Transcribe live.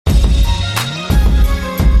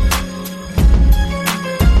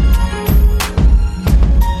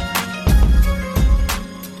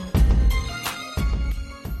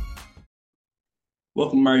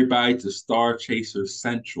Welcome everybody to Star Chaser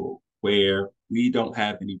Central, where we don't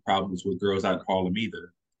have any problems with girls out in Harlem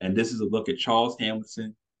either. And this is a look at Charles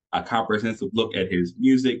Hamilton, a comprehensive look at his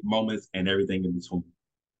music, moments, and everything in between.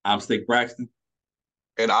 I'm Stick Braxton.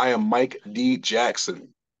 And I am Mike D. Jackson.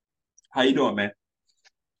 How you doing, man?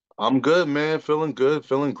 I'm good, man. Feeling good,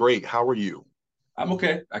 feeling great. How are you? I'm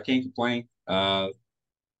okay. I can't complain.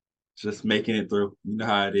 Just making it through. You know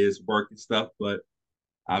how it is, work and stuff, but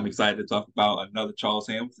I'm excited to talk about another Charles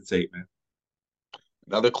Hamilton tape, man.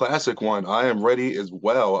 Another classic one. I am ready as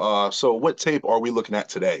well. So what tape are we looking at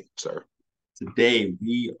today, sir? Today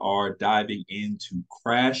we are diving into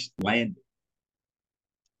Crash Landing.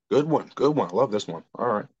 Good one. Good one. I love this one. All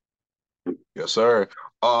right. Yes, sir.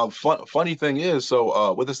 Funny thing is,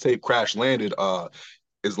 with this tape Crash Landed,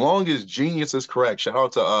 as long as Genius is correct, shout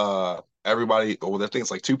out to everybody. Well, I think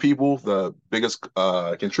it's like two people, the biggest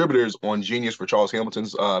contributors on Genius for Charles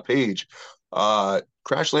Hamilton's page.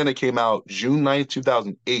 Crash Landing came out June 9th,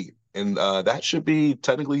 2008, and that should be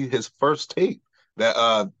technically his first tape that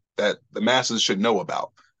the masses should know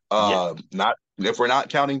about. Yeah. Not if we're not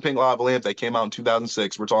counting Pink Lava Lamp that came out in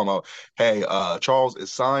 2006, we're talking about, hey, Charles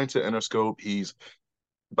is signed to Interscope. He's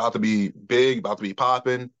about to be big, about to be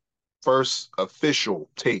popping. First official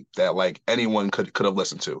tape that like anyone could have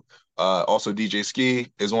listened to. Also, DJ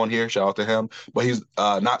Ski is on here. Shout out to him. But he's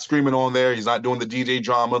not streaming on there. He's not doing the DJ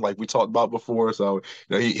drama like we talked about before. So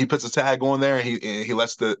he puts a tag on there and he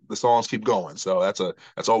lets the songs keep going. So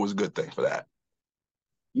that's always a good thing for that.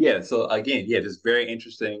 Yeah, so again, yeah, just very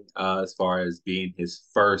interesting as far as being his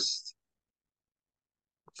first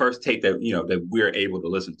tape that that we're able to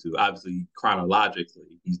listen to. Obviously,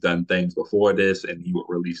 chronologically, he's done things before this, and he would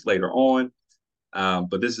release later on.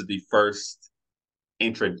 But this is the first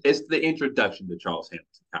intro. It's the introduction to Charles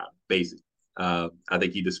Hamilton, kind of basically. I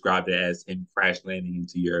think he described it as him crash landing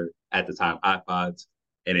into your at the time iPods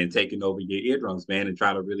and then taking over your eardrums, man, and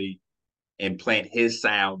trying to really implant his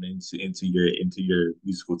sound into your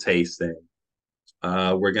musical taste.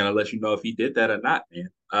 And we're gonna let you know if he did that or not, man.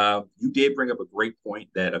 You did bring up a great point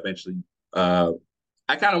that eventually uh,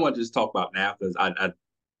 I kind of want to just talk about now because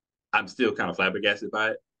I'm still kind of flabbergasted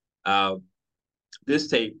by it. Um, this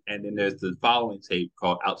tape, and then there's the following tape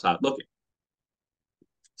called Outside Looking.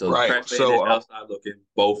 So Right. Crash Landed, Outside Looking,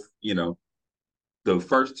 both, the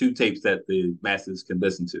first two tapes that the masses can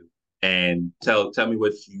listen to. And tell me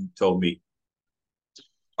what you told me.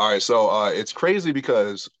 All right, so it's crazy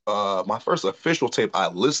because my first official tape I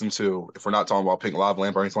listened to, if we're not talking about Pink Lava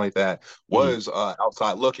Lamp or anything like that, Mm-hmm. was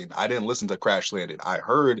Outside Looking. I didn't listen to Crash Landed. I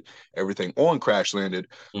heard everything on Crash Landed,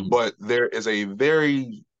 Mm-hmm. but there is a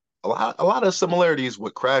lot of similarities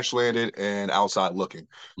with Crash Landed and Outside Looking.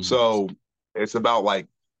 Mm-hmm. So it's about like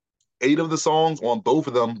eight of the songs on both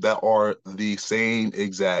of them that are the same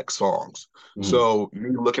exact songs. Mm-hmm. So me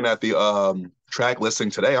looking at the track listing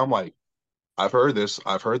today, I'm like, I've heard this.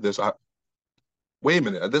 I've heard this. Wait a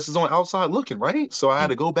minute, this is on Outside Looking, right? So I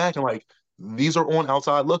had to go back and like, these are on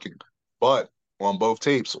Outside Looking. But on both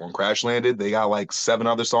tapes, on Crash Landed, they got like seven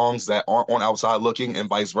other songs that aren't on Outside Looking and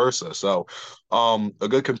vice versa. So a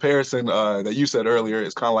good comparison that you said earlier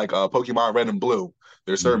is kind of like Pokemon Red and Blue.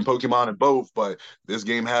 There's certain Mm-hmm. Pokemon in both, but this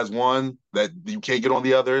game has one that you can't get on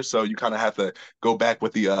the other, so you kind of have to go back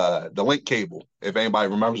with the link cable, if anybody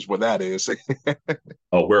remembers what that is.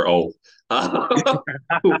 Oh, we're old.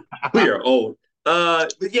 We are old.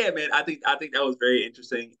 But yeah, man, I think that was very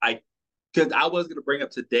interesting. Because I was gonna bring up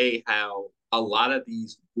today how a lot of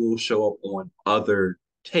these will show up on other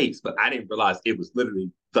tapes, but I didn't realize it was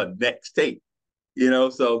literally the next tape.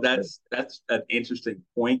 So that's an interesting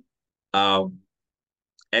point. Um,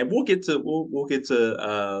 and we'll get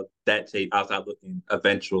to that tape Outside Looking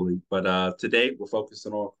eventually. But today we're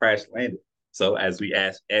focusing on Crash Landing. So as we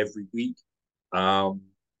ask every week, um,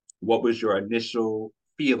 what was your initial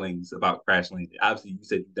feelings about Crash Landing? Obviously, you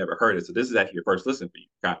said you never heard it, so this is actually your first listen for you.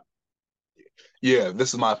 Kind of. Yeah,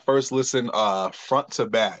 this is my first listen front to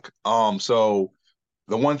back. So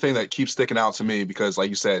the one thing that keeps sticking out to me, because like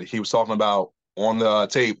you said, he was talking about on the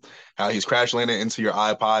tape how he's crash landing into your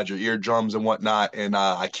iPod, your eardrums and whatnot. And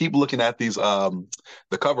I keep looking at these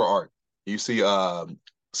the cover art. You see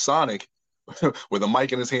Sonic with a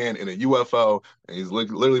mic in his hand and a UFO, and he's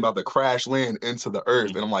literally about to crash land into the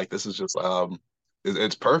earth. And I'm like, this is just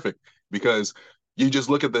it's perfect because you just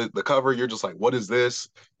look at the cover, you're just like, what is this?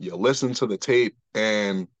 You listen to the tape,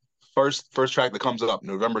 and first track that comes up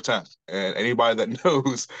November 10th, and anybody that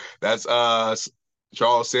knows that's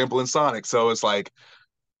Charles sampling Sonic. So it's like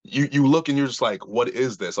you look and you're just like, what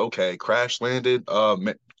is this? Okay, Crash Landed.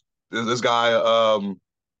 This guy.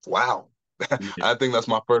 Wow. Yeah. I think that's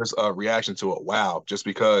my first reaction to it. Wow, just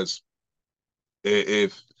because.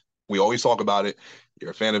 If we always talk about it,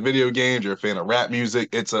 you're a fan of video games, you're a fan of rap music,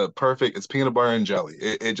 it's peanut butter and jelly.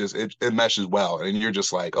 It meshes well. And you're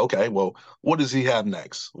just like, okay, well, what does he have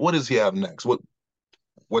next? What does he have next?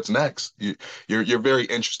 What's next? You're very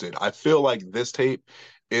interested. I feel like this tape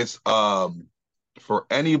is for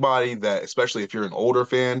anybody that, especially if you're an older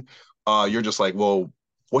fan, you're just like, well,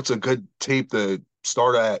 what's a good tape to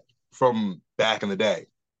start at from back in the day?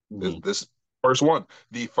 Mhm. This first one,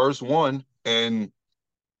 the first one, and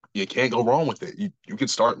you can't go wrong with it. You can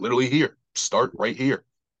start literally here. Start right here.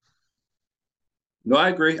 No, I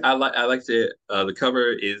agree. I like it. The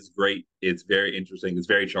cover is great. It's very interesting. It's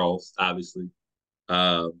very Charles, obviously.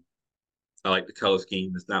 Um, I like the color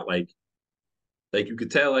scheme. It's not like you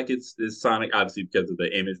could tell like it's Sonic, obviously because of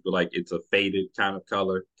the image, but like it's a faded kind of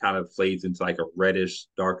color, kind of fades into like a reddish,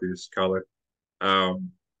 darkish color.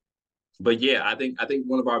 Um, but yeah, I think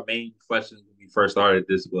one of our main questions when we first started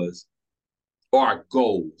this was, or our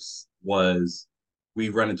goals was, we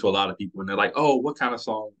run into a lot of people and they're like, oh, what kind of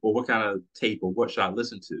song or what kind of tape or what should I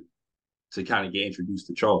listen to kind of get introduced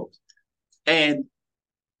to Charles? And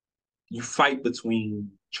you fight between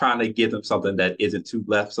trying to give them something that isn't too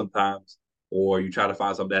left sometimes, or you try to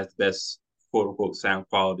find something that's best quote unquote sound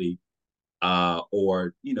quality,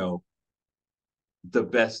 or the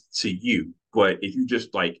best to you. But if you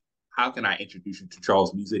just like, how can I introduce you to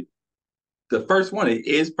Charles music? The first one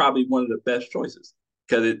is probably one of the best choices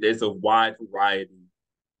because it's a wide variety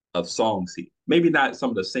of songs here. Maybe not some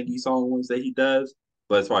of the singy song ones that he does,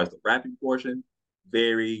 but as far as the rapping portion,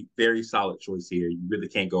 very, very solid choice here. You really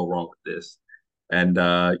can't go wrong with this. And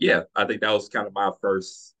yeah, I think that was kind of my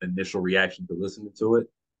first initial reaction to listening to it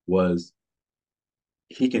was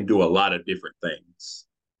he can do a lot of different things,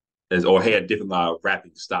 or he had different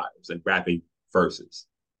rapping styles and rapping verses.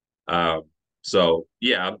 Um, so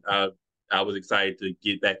yeah, I was excited to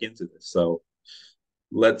get back into this. So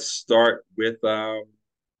let's start with what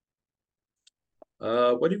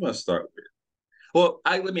do you want to start with? Well,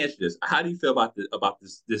 let me ask you this: how do you feel about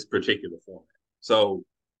this particular format? So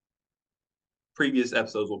previous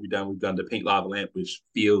episodes, what we've done the Pink Lava Lamp, which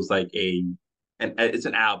feels like and it's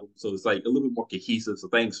an album, so it's like a little bit more cohesive, so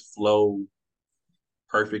things flow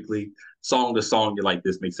perfectly, song to song. You're like,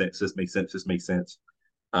 this makes sense, this makes sense, this makes sense.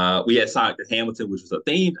 We had Sonic the Hamilton, which was a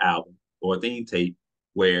themed album or a theme tape,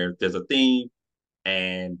 where there's a theme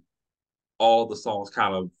and all the songs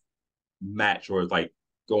kind of match, or like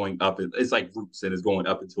going up. It's like roots and it's going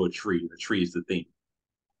up into a tree. The tree is the theme.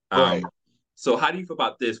 Right. Um, so how do you feel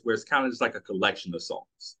about this, where it's kind of just like a collection of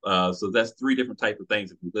songs? So that's three different types of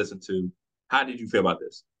things if you listen to. How did you feel about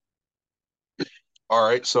this? All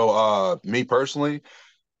right. So me personally,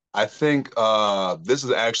 I think this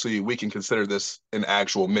is actually we can consider this an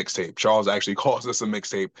actual mixtape. Charles actually calls this a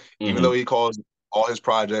mixtape, even though Hmm. he calls all his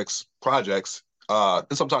projects. And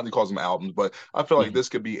sometimes he calls them albums, but I feel like Hmm. this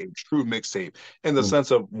could be a true mixtape in the Hmm.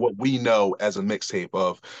 sense of what we know as a mixtape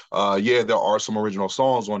of yeah, there are some original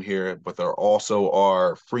songs on here, but there also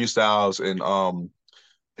are freestyles and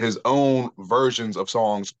his own versions of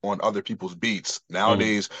songs on other people's beats. Hmm.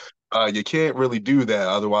 Nowadays, you can't really do that.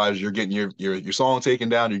 Otherwise, you're getting your song taken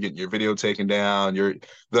down, you're getting your video taken down.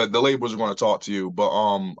 The labels are going to talk to you. But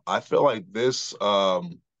I feel like this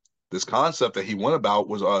concept that he went about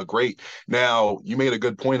was great. Now, you made a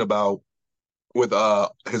good point about with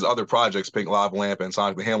his other projects, Pink Lava Lamp and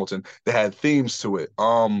Sonic the Hamilton, that had themes to it.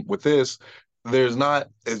 With this, there's not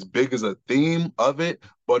as big as a theme of it,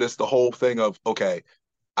 but it's the whole thing of okay,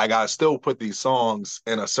 I gotta still put these songs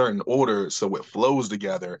in a certain order so it flows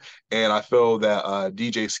together. And I feel that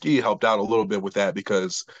DJ Ski helped out a little bit with that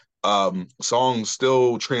because songs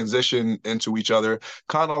still transition into each other,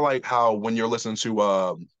 kind of like how when you're listening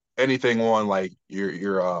to anything on like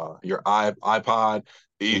your iPod,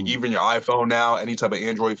 Hmm. even your iPhone now, any type of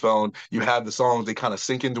Android phone, you have the songs they kind of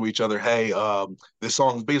sync into each other. Hey, this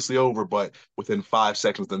song's basically over, but within 5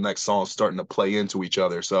 seconds, the next song's starting to play into each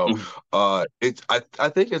other. So Hmm. I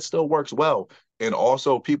think it still works well. And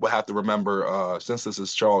also people have to remember, since this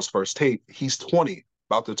is Charles' first tape, he's 20,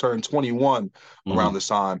 about to turn 21 around Hmm. this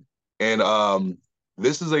time. And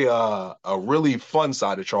this is a really fun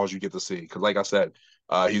side of Charles you get to see. Because like I said,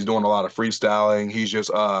 he's doing a lot of freestyling. He's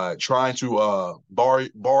just trying to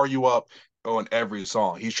bar you up on every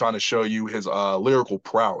song. He's trying to show you his lyrical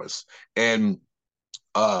prowess. And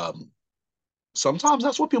um sometimes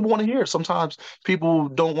that's what people want to hear. Sometimes people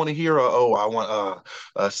don't want to hear, oh, I want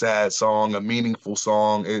a sad song, a meaningful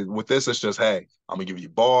song. With this, it's just, hey, I'm gonna give you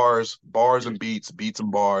bars and beats, beats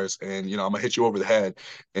and bars, and I'm gonna hit you over the head.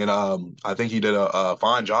 And I think he did a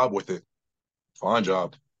fine job with it. Fine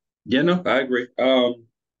job. Yeah, no, I agree.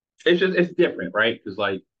 It's different, right? Because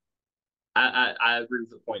like I agree with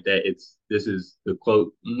the point that this is the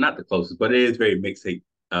close, not the closest, but it is very mixtape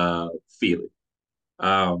feeling.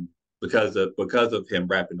 Um, because of him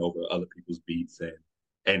rapping over other people's beats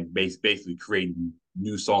and basically creating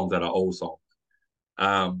new songs that are old songs.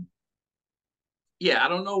 Um, yeah, I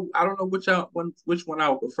don't know which one I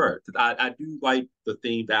would prefer. 'Cause I do like the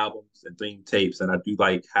themed albums and themed tapes, and I do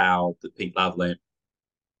like how the Pink Lava Lamp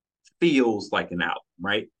feels like an album,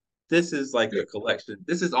 right? This is like Yeah. a collection.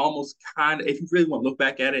 This is almost kind of, if you really want to look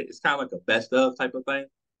back at it, it's kind of like a best of type of thing,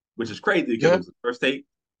 which is crazy because it Yeah. was the first tape.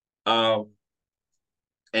 Um,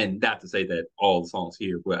 and not to say that all the songs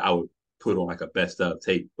here, but I would put on like a best of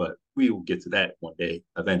tape, but we will get to that one day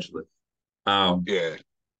eventually. Um, Yeah.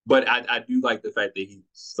 but I do like the fact that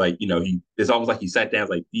he's like, it's almost like he sat down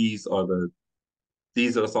like these are the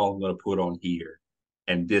songs I'm gonna put on here.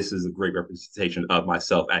 And this is a great representation of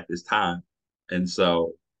myself at this time. And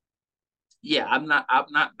so yeah, I'm not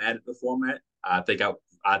mad at the format. I think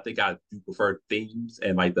I do prefer themes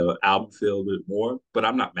and like the album feel a bit more, but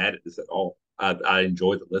I'm not mad at this at all. I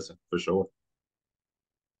enjoy the listen for sure.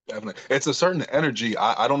 Definitely. It's a certain energy.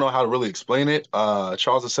 I don't know how to really explain it.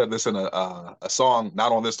 Charles has said this in a song,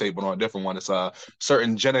 not on this tape, but on a different one. It's a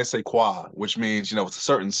certain je ne sais quoi, which means, it's a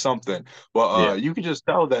certain something. But Yeah. you can just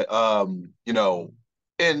tell that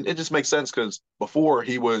and it just makes sense because before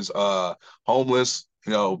he was homeless,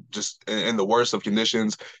 just in the worst of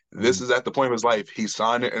conditions. This Mhm. is at the point of his life. He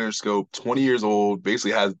signed an Interscope, 20 years old,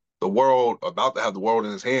 basically has the world about to have the world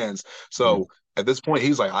in his hands. Mhm. So at this point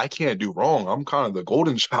he's like, I can't do wrong. I'm kind of the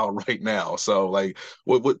golden child right now. So like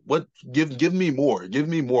what give me more. Give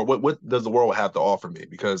me more. What does the world have to offer me?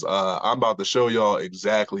 Because I'm about to show y'all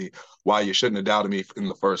exactly why you shouldn't have doubted me in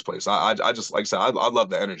the first place. I just like I said, I love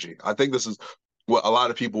the energy. I think this is what a lot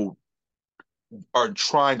of people are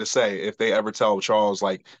trying to say if they ever tell Charles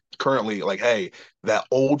like currently like, hey, that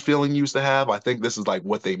old feeling you used to have. I think this is like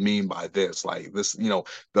what they mean by this. Like this,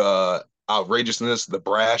 the outrageousness, the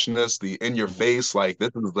brashness, the in your Mhm. face. Like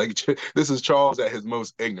this is like this is Charles at his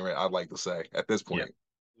most ignorant, I'd like to say, at this Yeah. point.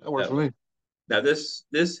 That works for Definitely. me. Now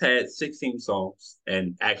this had 16 songs,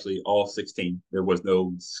 and actually all 16. There was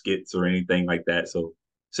no skits or anything like that. So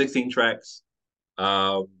 16 tracks.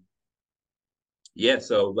 Um, yeah,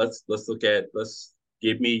 so let's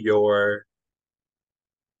give me your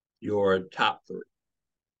top three.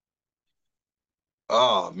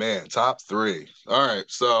 Oh man, top three. All right.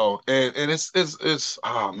 So and it's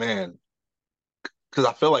oh man, because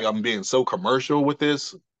I feel like I'm being so commercial with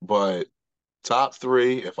this, but top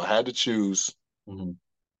three, if I had to choose. Mhm.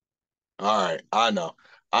 All right, I know.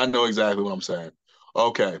 I know exactly what I'm saying.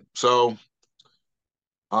 Okay, so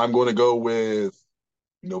I'm going to go with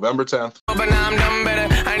November 10th. But now I'm done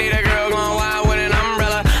better. I need a girl going wild with an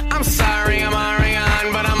umbrella. I'm sorry, I'm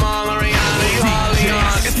Ariana, but I'm all Ariana. You hardly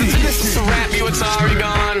on. It's the business to rap, you Atari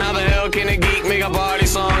gone. How the hell can a geek make a party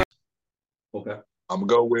song? Okay. I'm going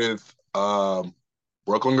to go with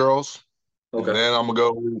Brooklyn Girls, and Okay. then I'm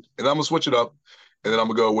gonna switch it up, and then I'm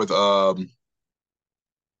gonna go with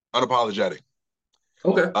Unapologetic.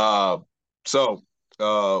 Okay. Uh, so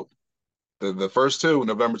uh, the first two,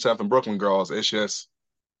 November 10th and Brooklyn Girls, it's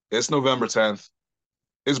November 10th.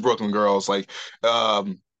 It's Brooklyn Girls. Like,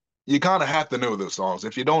 um, you kind of have to know those songs.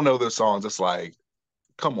 If you don't know those songs, it's like,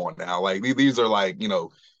 come on now. Like these are like,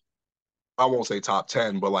 I won't say top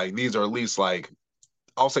 10, but like these are at least like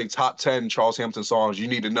I'll say top 10 Charles Hamilton songs you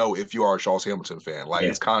need to know if you are a Charles Hamilton fan. Like Yeah.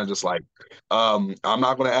 it's kind of just like I'm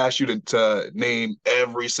not going to ask you to name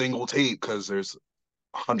every single tape because there's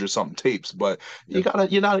 100 something tapes, but Yeah.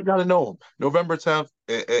 you gotta know them. November 10th,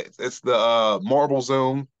 it's the Marble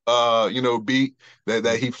Zone beat that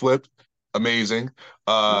Mhm. he flipped. Amazing.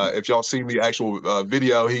 Mhm. If y'all seen the actual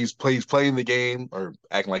video, he's playing the game or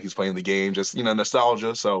acting like he's playing the game, just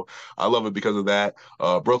nostalgia. So I love it because of that.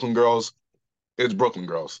 Brooklyn Girls, it's Brooklyn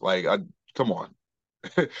Girls. Like come on.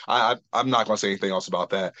 I'm not gonna say anything else about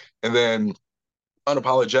that. And then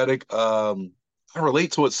Unapologetic. I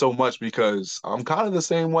relate to it so much because I'm kind of the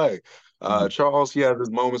same way. Mhm. Charles, he has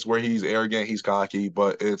his moments where he's arrogant, he's cocky,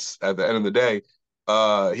 but it's at the end of the day,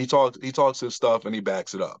 he talks his stuff and he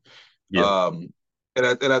backs it up. Yeah. Um, and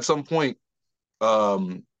at some point,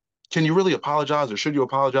 um, can you really apologize or should you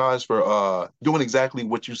apologize for doing exactly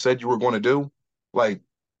what you said you were going to do? Like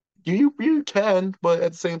you can, but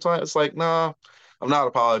at the same time, it's like, nah, I'm not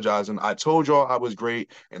apologizing. I told y'all I was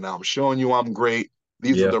great, and now I'm showing you I'm great.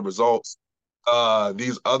 These are Yeah. the results.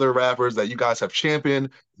 These other rappers that you guys have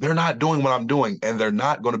championed, they're not doing what I'm doing, and they're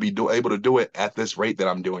not going to be able to do it at this rate that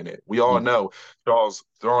I'm doing it. We all Mhm. know Charles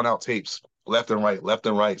throwing out tapes left and right, left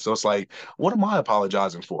and right. So it's like, what am I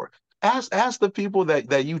apologizing for? Ask the people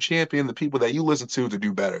that you champion, the people that you listen to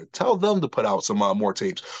do better. Tell them to put out some more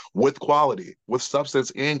tapes with quality, with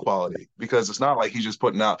substance and quality, because it's not like he's just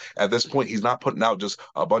putting out. At this point, he's not putting out just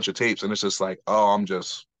a bunch of tapes, and it's just like, oh, I'm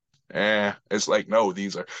just, It's like, no,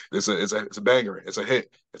 it's a banger, it's a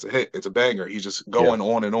hit, it's a banger. He's just Yeah. going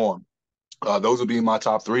on and on. Those would be my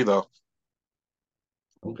top three, though.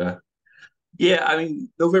 Okay. Yeah, I mean,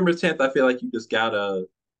 November 10th, I feel like you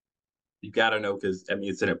gotta know because I mean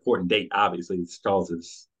it's an important date, obviously. It's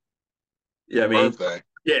Charles's, yeah, I mean, Birthday.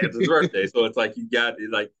 yeah, it's his birthday. So it's like you got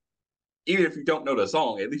it like even if you don't know the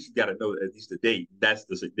song, at least you gotta know at least the date. That's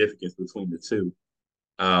the significance between the two.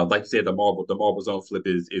 Like you said, the marble zone flip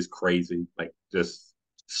is crazy, like just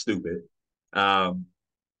stupid. Um,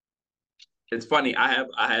 it's funny. I have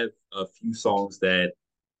a few songs that,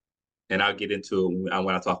 and I'll get into it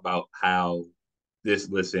when I talk about how this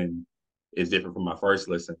listen is different from my first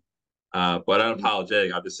listen. But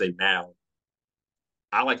unapologetic, I'll just say now,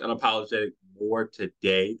 I like unapologetic more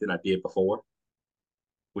today than I did before,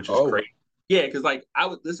 which is Oh, crazy. Yeah, because like I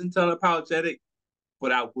would listen to unapologetic,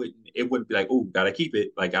 but I wouldn't. It wouldn't be like, oh, gotta keep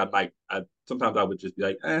it. Like I sometimes I would just be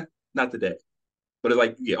like, not today. But it's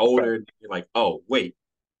like you get older and you're like, oh wait,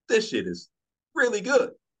 this shit is really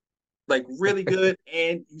good, like really good,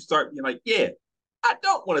 and you start being like, yeah, I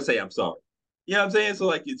don't want to say I'm sorry. You know what I'm saying? So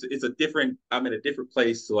like it's a different. I'm in a different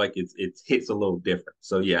place, so like it hits a little different.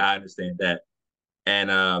 So yeah, I understand that.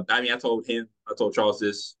 And I mean, I told Charles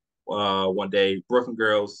this one day, Brooklyn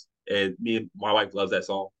Girls, and me and my wife loves that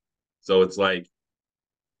song. So it's like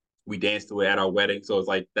we danced to it at our wedding. So it's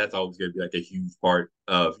like that's always gonna be like a huge part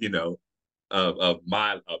of, of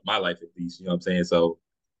my life at least. You know what I'm saying? So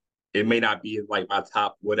it may not be like my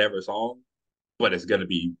top whatever song, but it's gonna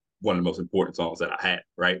be one of the most important songs that I had,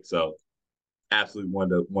 right? So absolutely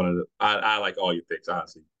one of the I like all your picks,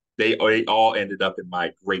 honestly. They all ended up in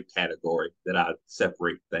my great category that I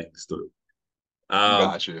separate things through.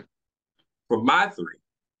 Um, gotcha. for my three,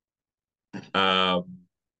 um,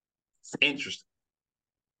 it's interesting.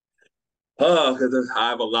 Oh, because I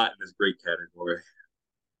have a lot in this great category.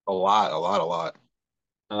 A lot, a lot, a lot.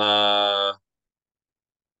 Uh,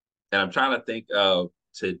 and I'm trying to think of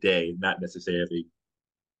today, not necessarily.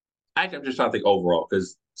 Actually, I'm just trying to think overall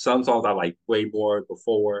because some songs I like way more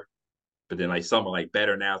before, but then like some are like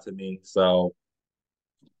better now to me. So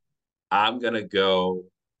I'm gonna go.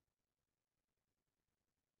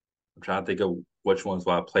 I'm trying to think of which ones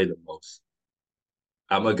will I play the most.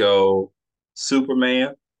 I'm gonna go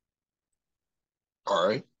Superman, All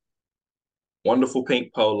right. Wonderful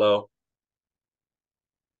Pink Polo,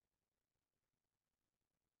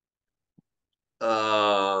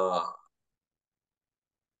 uh,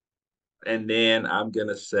 and then I'm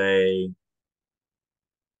gonna say,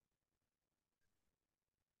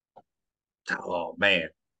 oh man,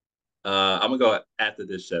 I'm gonna go after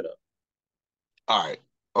this shut up. All right.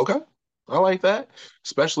 Okay. I like that.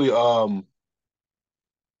 Especially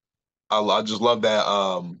I just love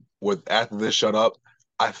that with after this shut up.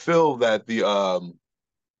 I feel that the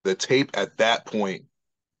tape at that point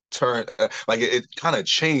turned like it kind of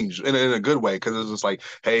changed in a good way because it's just like,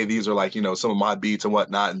 hey, these are like, some of my beats and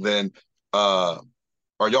whatnot. And then uh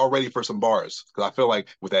are y'all ready for some bars? Because I feel like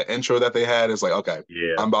with that intro that they had, it's like, okay,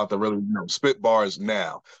 Yeah, I'm about to really, spit bars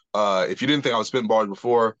now. If you didn't think I was spitting bars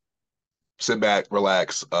before, sit back,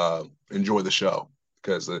 relax, enjoy the show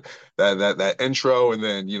because that intro, and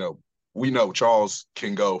then we know Charles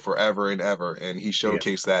can go forever and ever, and he yeah,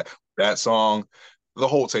 showcased that song, the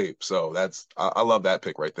whole tape. So I love that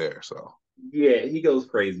pick right there. So yeah. He goes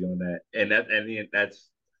crazy on that, and then that's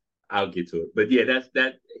I'll get to it. But yeah,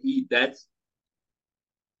 that's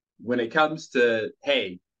when it comes to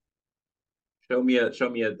hey, show me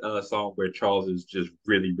a song where Charles is just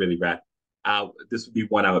really really rap. This would be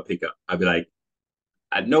one I would pick up. I'd be like,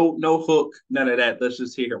 I know no hook, none of that. Let's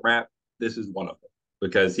just hear him rap. This is one of them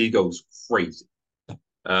because he goes crazy.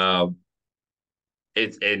 Um,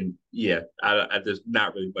 it's and yeah, there's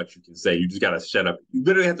not really much you can say. You just gotta shut up. You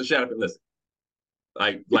literally have to shut up and listen.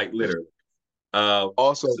 Like literally.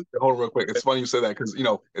 also, So hold on real quick. It's funny you said that because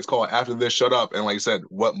it's called After This Shut Up, and like you said,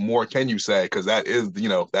 what more can you say? Because that is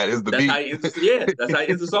the that's how beat. he ends. Yeah, that's how he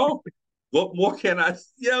ends the song. What more can I?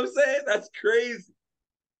 You know what I'm saying? That's crazy.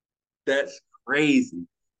 That's crazy.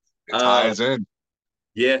 It Uh, ties in.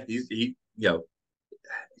 yeah,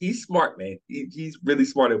 he's smart, man. He's really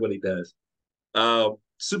smart at what he does.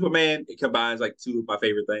 Superman it combines like two of my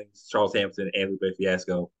favorite things: Charles Hampton and Lupe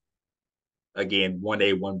Fiasco. Again,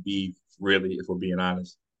 1A, 1B, really, if we're being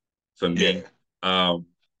honest, for Yeah. me. Um,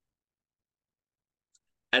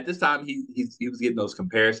 at this time, he was getting those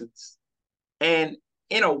comparisons, and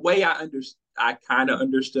in a way, I kind of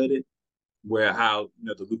understood it where how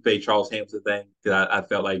the Lupe Charles Hamilton thing, because I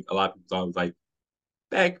felt like a lot of people thought it was like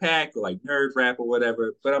backpack or like nerd rap or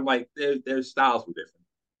whatever, but I'm like their styles were different.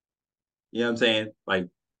 You know what I'm saying? Like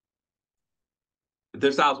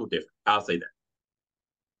their styles were different. I'll say that.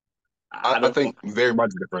 I I don't know. think very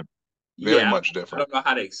much different. Very Yeah, much I different. don't know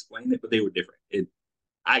how to explain it, but they were different.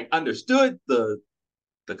 I understood the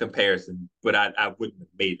comparison, but I wouldn't have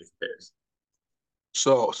made the comparison.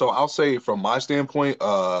 So I'll say from my standpoint,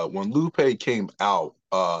 when Lupe came out,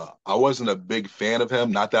 I wasn't a big fan of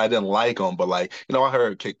him. Not that I didn't like him, but like, I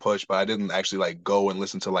heard Kick Push, but I didn't actually like go and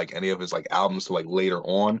listen to like any of his like albums till like later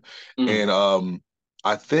on. Mm. And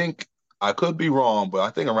I think I could be wrong, but I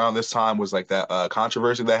think around this time was like that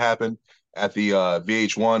controversy that happened at the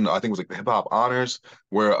VH1, I think it was like the Hip Hop Honors,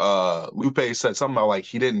 where Lupe said something about like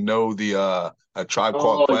he didn't know the a Tribe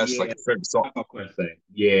Called Oh Quest, like yeah, a certain song. I got a thing.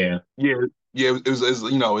 Yeah, Yeah, yeah, it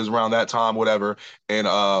was around that time, whatever. And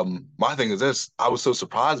my thing is this: I was so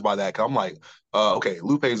surprised by that because I'm like, okay,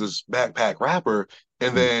 Lupe's this backpack rapper,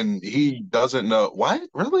 and mm. then he doesn't know what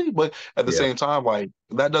really. But at the Yeah, same time, like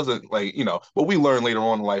that doesn't like what we learn later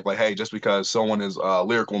on in life, like, hey, just because someone is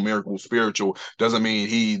lyrical, miracle, spiritual, doesn't mean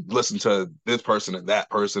he listened to this person and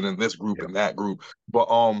this group yeah, and that group. But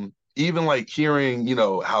even like hearing,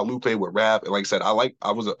 how Lupe would rap, and like I said,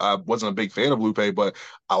 I wasn't a big fan of Lupe, but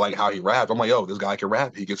I like how he rapped. I'm like, yo, this guy can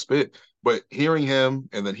rap, he can spit. But hearing him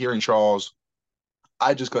and then hearing Charles,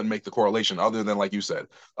 I just couldn't make the correlation other than like you said,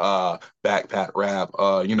 backpack rap,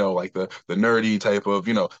 like the nerdy type of,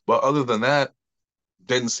 but other than that,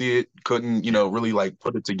 didn't see it, couldn't, yeah, really like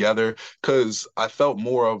put it together because I felt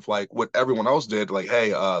more of like what everyone else did, like, hey,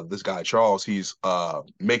 this guy Charles, he's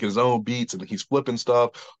making his own beats and he's flipping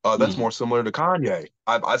stuff. That's mm. more similar to Kanye.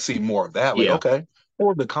 I see more of that, like, Yeah, okay.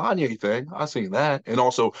 Or the Kanye thing, I seen that, and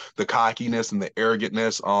also the cockiness and the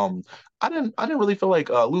arrogantness. I didn't really feel like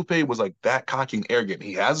Lupe was like that cocky and arrogant.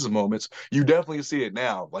 He has his moments. You definitely see it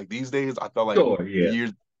now. Like these days, I felt like sure, yeah,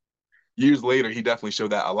 years later, he definitely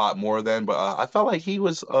showed that a lot more then. But I felt like he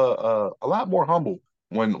was a lot more humble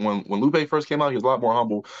when Lupe first came out. He was a lot more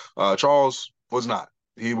humble. Charles was not.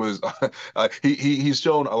 He was he's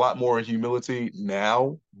shown a lot more humility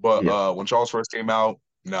now. But yeah, when Charles first came out,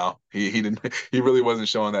 no, he didn't. He really wasn't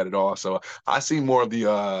showing that at all. So I see more of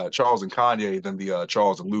the Charles and Kanye than the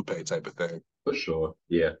Charles and Lupe type of thing. for sure.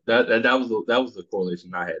 Yeah, that was the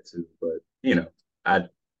correlation I had too. But I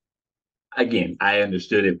again, I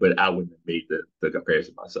understood it, but I wouldn't have made the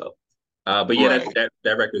comparison myself. But yeah, Right. that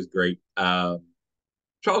record is great.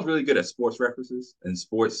 Charles really good at sports references and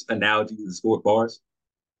sports analogies and sport bars.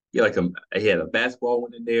 He had a basketball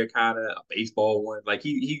one in there, kind of a baseball one. Like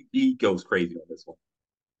he goes crazy on this one.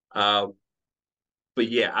 Um, but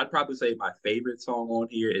yeah, I'd probably say my favorite song on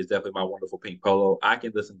here is definitely My Wonderful Pink Polo. I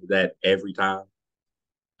can listen to that every time.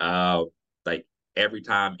 Uh, like every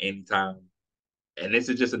time, anytime. And this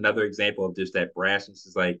is just another example of just that brashness.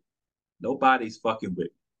 Is like nobody's fucking with me.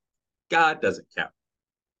 God doesn't count.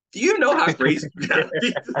 Do you know how crazy you gotta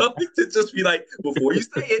be to just be like, before you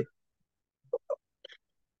say it,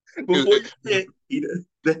 before you It,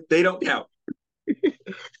 say they don't count.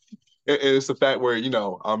 it's the fact where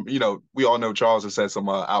we all know Charles has said some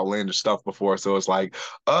outlandish stuff before, so it's like,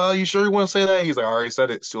 you sure you want to say that? He's like, I already said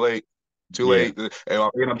it. It's too late, too Yeah, late, and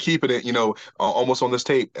I'm keeping it, almost on this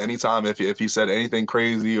tape. Anytime if he said anything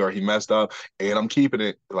crazy or he messed up, and I'm keeping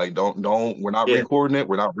it. Like, don't, we're not yeah, recording it,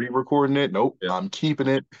 we're not re-recording it. Nope, yeah. I'm keeping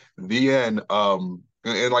it. The end.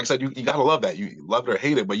 And like I said, you gotta love that. You love it or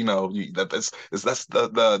hate it, but that's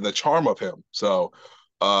the charm of him. So.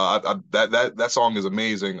 That song is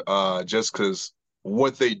amazing. Just because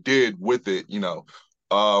what they did with it,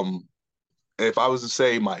 Um, if I was to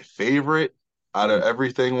say my favorite out of Mm.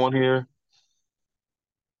 everything on here,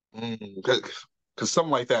 because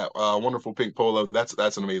something like that, "Wonderful Pink Polo,"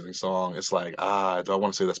 that's an amazing song. It's like, do I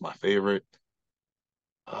want to say that's my favorite?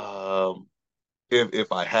 Um,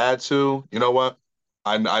 if I had to, you know what?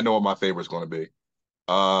 I know what my favorite is going to be.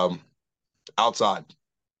 Um, outside,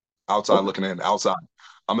 outside Okay. looking in, outside.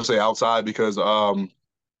 I'm gonna say outside because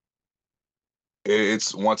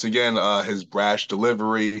it's once again his brash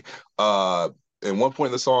delivery. At one point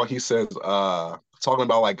in the song, he says, talking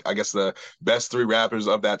about like I guess the best three rappers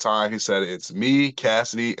of that time. He said it's me,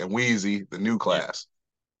 Cassidy, and Wheezy, the new Yeah, class.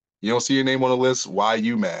 You don't see your name on the list. Why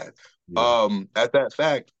you mad? yeah,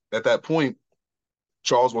 At that point,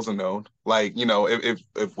 Charles wasn't known. Like,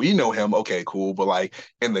 if we know him, okay, cool. But like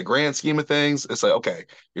in the grand scheme of things, it's like, okay,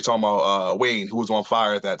 you're talking about Wayne, who was on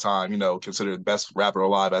fire at that time, considered the best rapper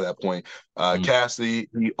alive at that point. mm, Cassidy,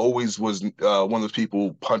 he always was one of those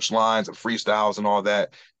people, punch lines and freestyles and all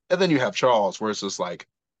that. And then you have Charles, where it's just like,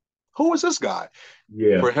 who is this guy?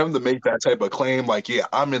 Yeah. For him to make that type of claim, like, yeah,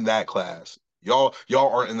 I'm in that class. Y'all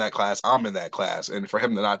aren't in that class. I'm in that class. And for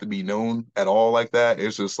him to not to be known at all like that,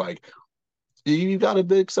 it's just like you got a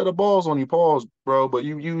big set of balls on you, pause, bro. But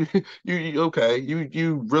okay.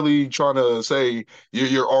 You really trying to say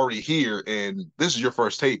you're already here and this is your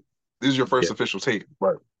first tape. This is your first Yeah. official tape.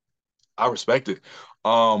 Right. I respect it.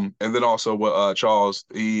 And then also with Charles,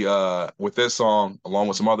 he with this song, along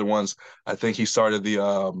with some other ones, I think he started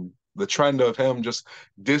the trend of him just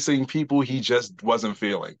dissing people he just wasn't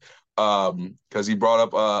feeling. Because he brought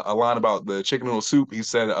up a line about the chicken noodle soup. He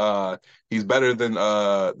said he's better than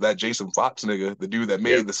that Jason Fox nigga, the dude that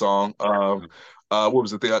Yeah. made the song. What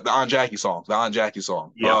was it? The Aunt Jackie song. The Aunt Jackie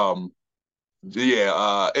song. Yeah.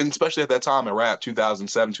 Yeah, and especially at that time in rap,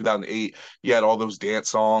 2007, 2008, you had all those dance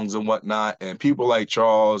songs and whatnot, and people like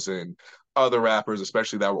Charles and other rappers,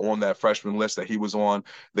 especially that were on that freshman list that he was on,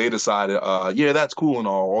 they decided, yeah, that's cool and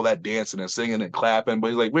all that dancing and singing and clapping, but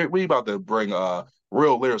he's like, we about to bring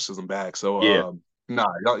real lyricism back, so Yeah. nah,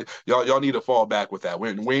 y'all need to fall back with that. We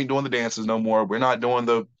ain't doing the dances no more. We're not doing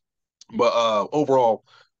the, but overall,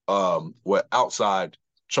 what outside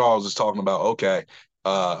Charles is talking about, okay,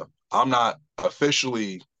 I'm not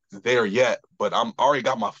officially there yet, but I'm already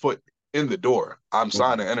got my foot in the door. I'm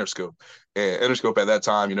signed to Interscope. And Interscope at that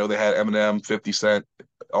time, they had Eminem, 50 Cent,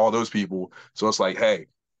 all those people. So it's like, hey,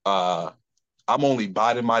 I'm only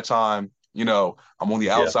biding my time. I'm on the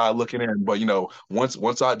Yeah. outside looking in, but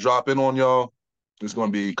once I drop in on y'all, it's going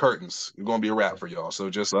to be curtains. It's going to be a wrap for y'all. So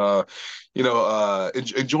just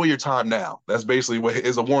enjoy your time now. That's basically what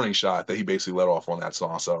is a warning shot that he basically let off on that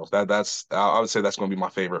song. So that's I would say that's going to be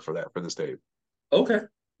my favorite for this tape. Okay.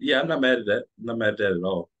 Yeah, I'm not mad at that. I'm not mad at that at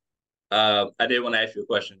all. I did want to ask you a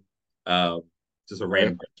question. Just a Right?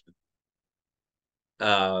 random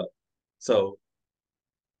question. So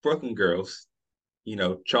Brooklyn Girls,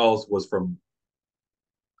 Charles from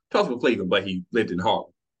Cleveland, but he lived in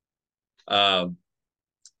Harlem. Um,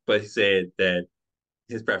 but he said that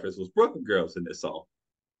his preference was Brooklyn Girls in this song.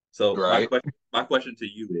 So Right. my question to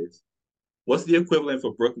you is, what's the equivalent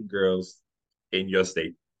for Brooklyn Girls in your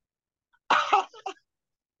state?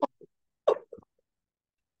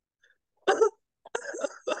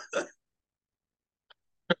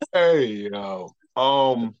 Hey yo.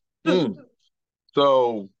 Hmm.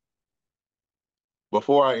 So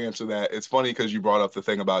before I answer that, it's funny because you brought up the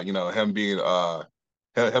thing about him being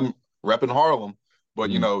him repping Harlem, but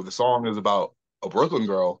Mm, the song is about a Brooklyn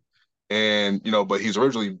girl, and but he's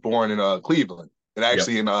originally born in Cleveland, and yep.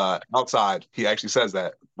 actually in outside he actually says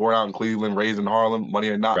that born out in Cleveland, raised in Harlem, money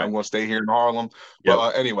or not, I'm Right. going to stay here in Harlem.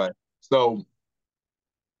 But Yep. anyway, so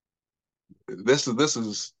this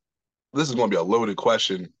is going to be a loaded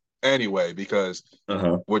question anyway because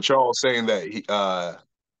Uh-huh. with Charles saying that he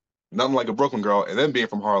nothing like a Brooklyn girl, and then being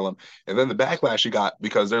from Harlem, and then the backlash you got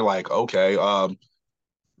because they're like, okay,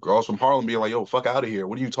 girls from Harlem being like, yo, fuck out of here.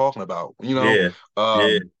 What are you talking about? Yeah. Yeah.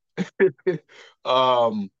 Um,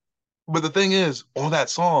 um, but the thing is, on that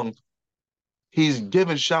song, he's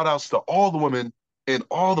giving shout outs to all the women in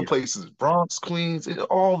all the Yeah. places, Bronx, Queens,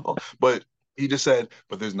 all, but he just said,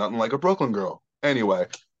 but there's nothing like a Brooklyn girl. Anyway,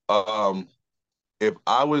 um, if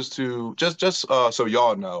I was to just so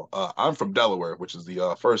y'all know, I'm from Delaware, which is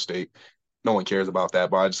the first state. No one cares about that,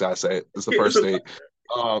 but I just gotta say it. It's the first state.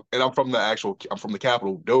 And I'm from the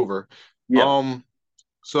capital, Dover. Yeah. Um,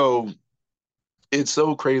 so it's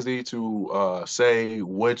so crazy to say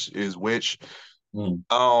which is which. Mm,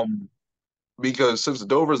 Um, because since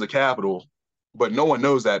Dover is the capital, but no one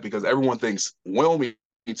knows that because everyone thinks Wilmington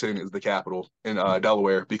is the capital in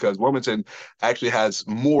Delaware because Wilmington actually has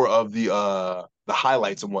more of the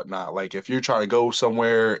highlights and whatnot. Like if you're trying to go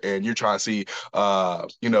somewhere and you're trying to see the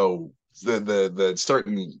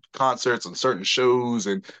certain concerts and certain shows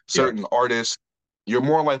and yeah. certain artists, you're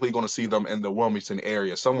more likely going to see them in the Wilmington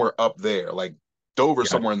area, somewhere up there. Like Dover, Got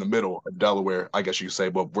somewhere in the middle of Delaware, I guess you could say,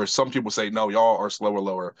 but where some people say no, y'all are slower,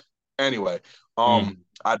 lower. Anyway, you. Mm,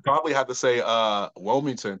 I'd probably have to say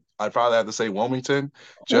Wilmington. I'd probably have to say Wilmington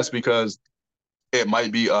okay. just because it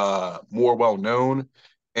might be more well known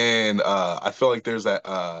and I feel like there's that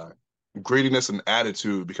grittiness and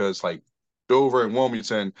attitude because like Dover and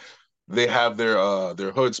Wilmington they have their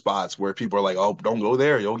hood spots where people are like, oh, don't go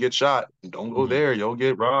there, you'll get shot. Don't go Mm, there, you'll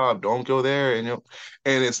get robbed. Don't go there, and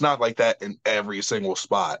it's not like that in every single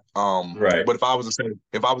spot. right. But if I was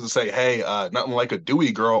to say, hey, nothing like a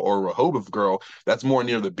Dewey girl or a Rehoboth girl, that's more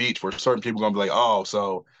near the beach where certain people are gonna be like, oh,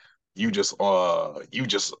 so you just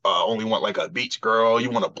only want like a beach girl, you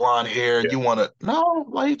want a blonde hair, Yeah. you want to no,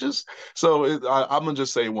 like just so I'm gonna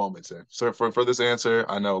just say Wilmington. So for this answer,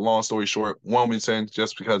 I know long story short, Wilmington,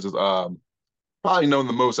 just because it's probably known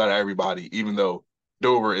the most out of everybody, even though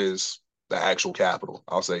Dover is the actual capital.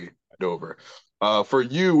 I'll say Dover. For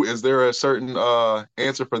you, is there a certain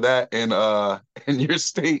answer for that in your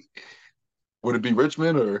state? Would it be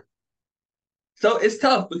Richmond or? So it's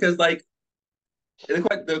tough because like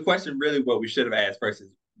the question really what we should have asked first is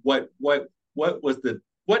what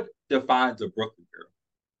defines a Brooklyn girl?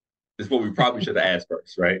 Is what we probably should have asked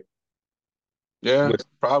first, right? Yeah, Was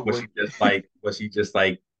probably. was she just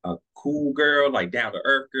like a cool girl, like down to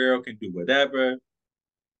earth girl, can do whatever.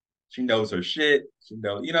 She knows her shit. She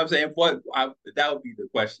knows, you know what I'm saying? That would be the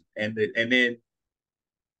question. And then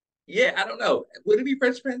yeah, I don't know. Would it be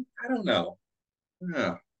Richmond? I don't know.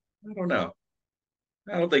 No, I don't know.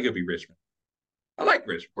 I don't think it'd be Richmond. I like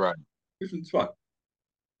Richmond. Right. Richmond's fun.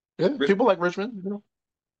 Yeah, Rich, people like Richmond.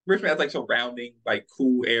 Richmond has like surrounding like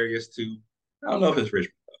cool areas too. I don't know if it's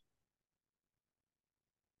Richmond.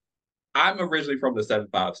 I'm originally from the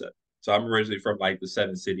 757. So I'm originally from like the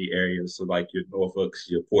seven city areas. So like your Norfolks,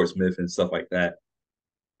 your Portsmouth and stuff like that.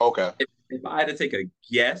 Okay. If I had to take a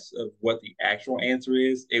guess of what the actual answer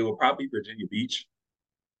is, it would probably be Virginia Beach.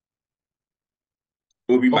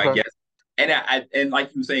 Would be my Okay. guess. And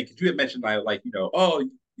like you were saying, because you had mentioned like oh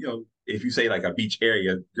if you say like a beach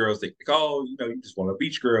area, girls think like oh you just want a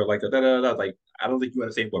beach girl like da da da da. Like I don't think you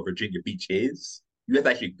understand what Virginia Beach is. You have to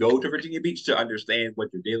actually go to Virginia Beach to understand what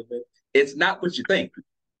you're dealing with. It's not what you think.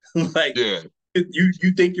 Like Yeah.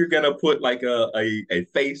 you think you're gonna put like a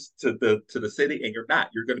face to the city, and you're not.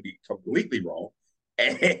 You're gonna be completely wrong,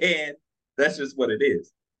 and that's just what it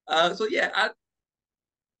is. So yeah,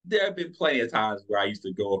 there have been plenty of times where I used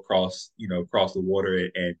to go across the water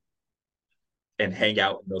and hang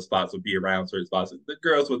out in those spots or be around certain spots. The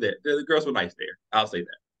girls were there. The girls were nice there. I'll say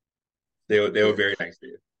that they were Yeah. very nice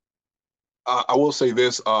there. I will say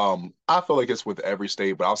this. I feel like it's with every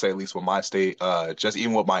state, but I'll say at least with my state, just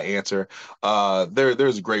even with my answer,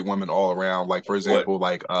 there's great women all around. Like for What? example,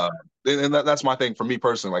 like and that's my thing for me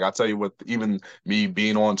personally. Like I tell you, with even me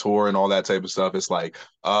being on tour and all that type of stuff, it's like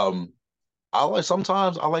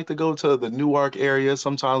sometimes I like to go to the Newark area.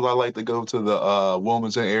 Sometimes I like to go to the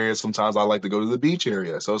Wilmington area. Sometimes I like to go to the beach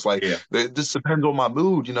area. So it's like Yeah, it just depends on my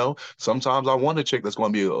mood. Sometimes I want a chick that's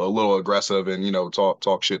going to be a little aggressive and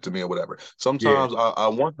talk shit to me or whatever. yeah, Sometimes I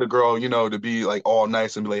want the girl to be like all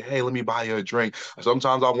nice and be like, hey, let me buy you a drink.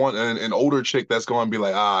 Sometimes I want an older chick that's going to be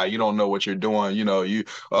like, you don't know what you're doing.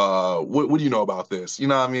 What do you know about this? You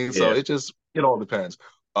know what I mean? So yeah. it all depends.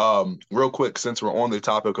 Real quick, since we're on the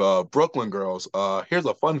topic of Brooklyn girls, here's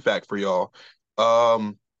a fun fact for y'all.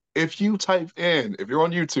 Um, if you're on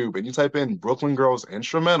YouTube and you type in Brooklyn Girls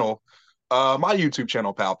instrumental, my YouTube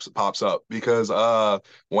channel pops up because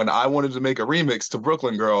when I wanted to make a remix to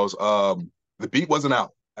Brooklyn Girls, the beat wasn't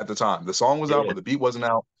out at the time. The song was out, Yeah, but the beat wasn't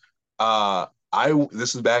out. I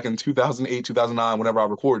This is back in 2008, 2009, whenever I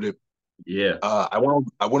recorded it. yeah. I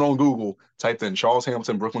went on Google, typed in Charles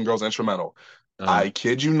Hamilton Brooklyn Girls instrumental. Uh, I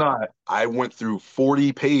kid you not, I went through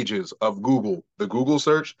 40 pages of Google, the Google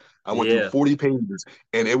search. I went through yeah. 40 pages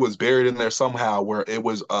and it was buried in there somehow where it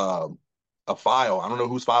was a file. I don't know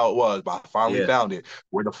whose file it was, but I finally Yeah. found it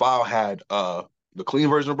where the file had the clean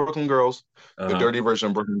version of Brooklyn Girls, the Uh-huh. dirty version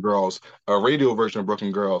of Brooklyn Girls, a radio version of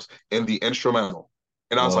Brooklyn Girls, and the instrumental.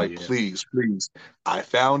 And I was Oh like, yeah. please, please. I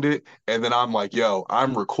found it. And then I'm like, yo,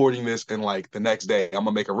 I'm recording this in like the next day. I'm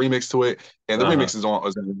gonna make a remix to it. And the Uh-huh. remix is on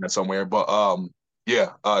the internet somewhere. But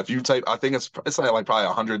yeah, if you type, I think it's like probably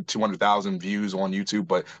 100, 200,000 views on YouTube,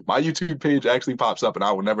 but my YouTube page actually pops up and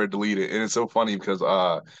I will never delete it. And it's so funny because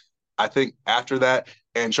I think after that,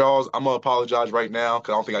 and Charles, I'm gonna apologize right now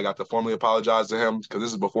because I don't think I got to formally apologize to him because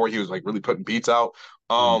this is before he was like really putting beats out.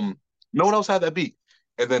 Mm. No one else had that beat.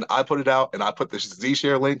 And then I put it out and I put the Z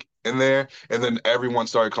Share link in there, and then everyone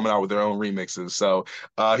started coming out with their own remixes. So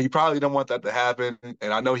he probably didn't want that to happen.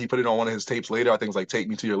 And I know he put it on one of his tapes later. I think it was like Take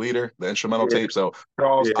Me to Your Leader, the instrumental Yeah, tape. So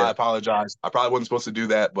Charles, I yeah. apologize. I probably wasn't supposed to do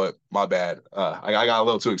that, but my bad. I got a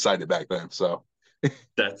little too excited back then. So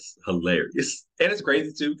That's hilarious. And it's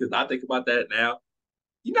crazy too, because I think about that now.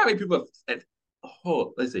 You know how many people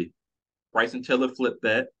let's see. Bryson Tiller flipped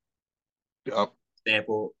that yep.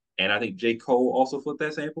 sample, and I think J. Cole also flipped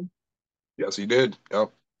that sample. Yes, he did.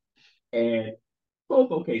 Yep. And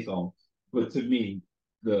both okay songs. But to me,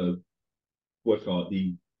 the what's called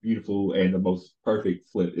the beautiful and the most perfect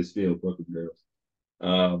flip is still Brooklyn Girls.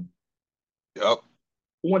 Um, Yep.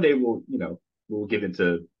 one day we'll get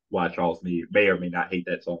into why Charles may or may not hate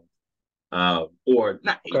that song. Or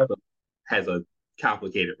not hate, Okay. but has a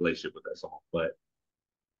complicated relationship with that song. But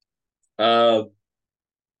uh,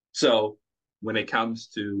 so when it comes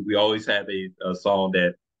to, we always have a song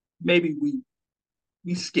that maybe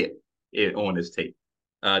we skip it on this tape.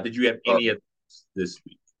 Did you have Uh, any of this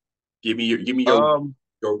week? Give me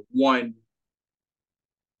your one.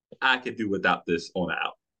 I could do without this on the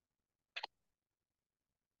album.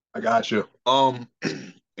 I got you.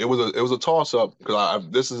 It was a toss up because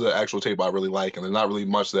this is an actual tape I really like, and there's not really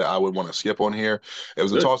much that I would want to skip on here. It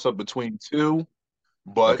was a Good. toss up between two,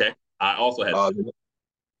 but Okay. I also had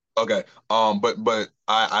okay. But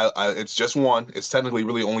I it's just one. It's technically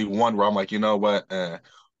really only one where I'm like, you know what?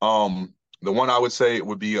 The one I would say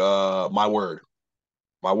would be My Word.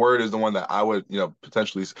 My Word is the one that I would,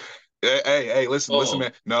 potentially. Hey, listen,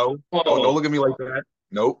 man. No, don't look at me like that.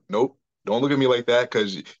 Nope. Don't look at me like that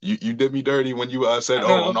because you did me dirty when you said,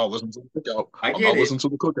 "Oh, I'm not listening to the cookout. I'm not listening to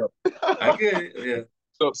the cookout." I get it. Yeah.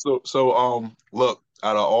 So look,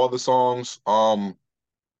 out of all the songs,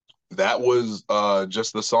 that was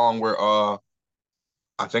just the song where I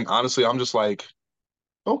think honestly I'm just like,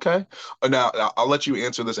 okay. Now I'll let you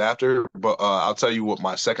answer this after, but I'll tell you what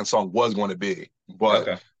my second song was going to be. But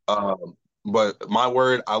Okay. but My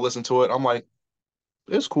Word, I listened to it. I'm like,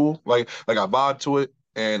 it's cool. Like I vibe to it,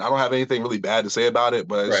 and I don't have anything really bad to say about it.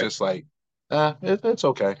 But it's Right. just like, it's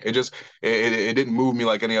okay. It didn't move me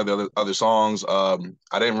like any other songs. I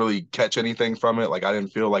didn't really catch anything from it. Like I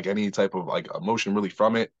didn't feel like any type of like emotion really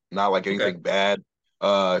from it. Not like Okay. anything bad.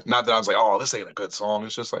 Not that I was like, oh, this ain't a good song.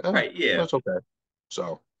 It's just like, Right. Yeah. that's okay.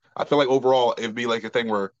 So I feel like overall it'd be like a thing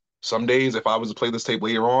where some days if I was to play this tape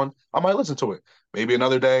later on, I might listen to it. Maybe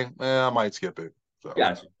another day, I might skip it. So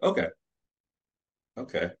Gotcha. Okay.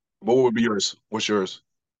 Okay. what would be yours? What's yours?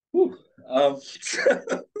 Whew.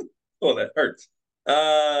 Oh, that hurts.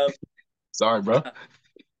 Um, Sorry, bro.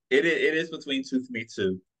 it is between two for me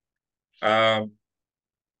too. Um,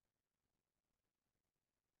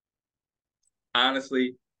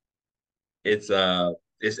 honestly, it's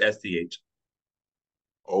STH.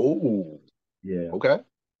 Oh, Yeah. okay.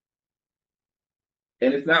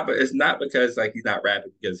 And it's not because like he's not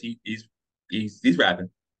rapping because he's rapping.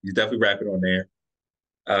 He's definitely rapping on there.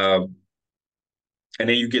 Um, and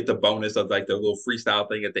then you get the bonus of like the little freestyle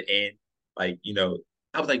thing at the end. Like,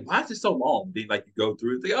 I was like, why is it so long? Then like you go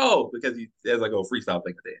through it's like, oh, because he has like a little freestyle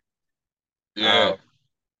thing at the end. Yeah,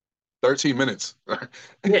 13 minutes.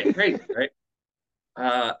 Yeah, crazy, right?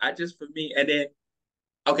 I just for me, and then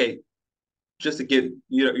okay, just to get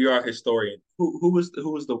you're a historian. Who was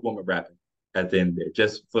the woman rapping at the end there?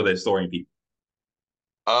 Just for the historian people.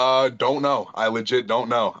 Don't know. I legit don't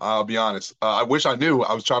know. I'll be honest. I wish I knew.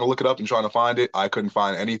 I was trying to look it up and trying to find it. I couldn't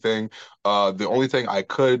find anything. The only thing I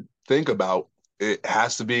could think about, it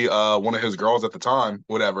has to be one of his girls at the time,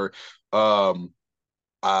 whatever. Um,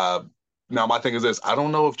 uh, Now my thing is this. I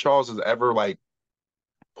don't know if Charles has ever like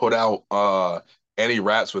put out any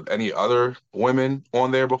raps with any other women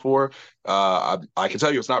on there before. I can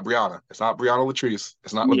tell you it's not Brianna. It's not Brianna Latrice.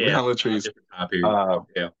 It's not Yeah, Brianna Latrice. different time period. Uh,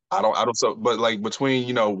 Yeah, I don't so but like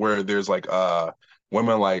between where there's like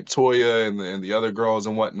women like Toya and the other girls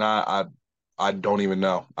and whatnot, I don't even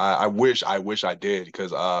know. I wish I did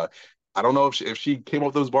because I don't know if she came up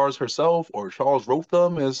with those bars herself or Charles wrote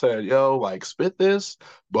them and said, yo, like spit this.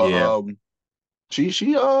 But yeah.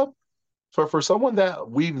 she for someone that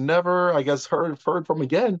we've never, I guess, heard from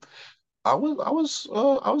again, I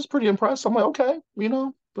was pretty impressed. I'm like, okay,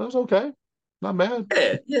 that's okay. Not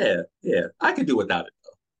bad. Yeah. I could do without it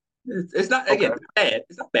though. It's not Okay. again bad.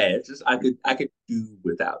 It's not bad. It's just I could do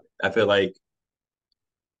without it. I feel like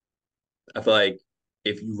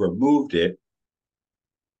if you removed it,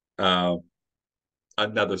 um,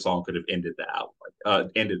 another song could have ended the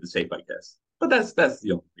album, ended the tape, I guess. But that's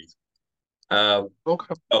the only reason. Um,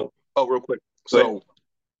 Okay. oh, Oh, real quick. but So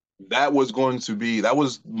that was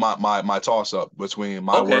my toss up between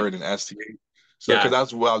My okay, Word and STA. So because gotcha.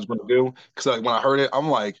 that's what I was going to do. Because like when I heard it, I'm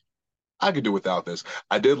like, I could do without this.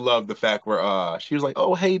 I did love the fact where she was like,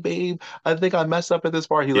 "Oh, hey, babe, I think I messed up at this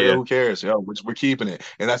part." He's like, "Oh, Yeah, who cares? We're keeping it."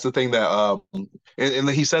 And that's the thing that and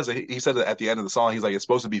then he said it at the end of the song. He's like, "It's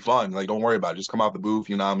supposed to be fun. Like, don't worry about it. Just come out the booth.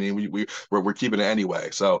 You know what I mean? We're keeping it anyway."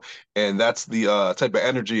 So, and that's the type of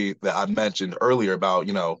energy that I mentioned earlier about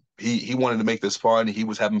he wanted to make this fun. He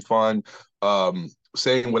was having fun,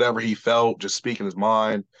 saying whatever he felt, just speaking his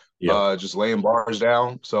mind, yeah, just laying bars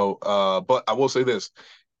down. So, but I will say this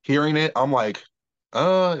hearing it, I'm like,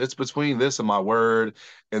 it's between this and My Word.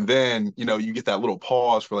 And then, you get that little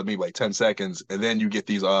pause for like maybe like 10 seconds. And then you get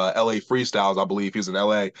these LA freestyles. I believe he's in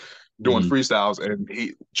LA doing Mhm. freestyles.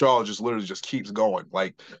 And Charles just literally just keeps going.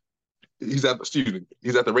 Like he's at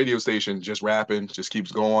the radio station just rapping, just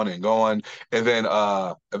keeps going and going. And then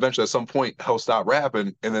eventually at some point he'll stop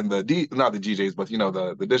rapping. And then not the DJs, but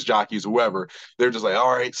the disc jockeys, whoever, they're just like,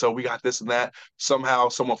 all right, so we got this and that. Somehow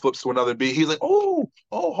someone flips to another beat. He's like, oh,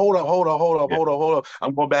 Yeah. hold up.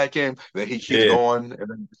 I'm going back in. Then he keeps Yeah. going and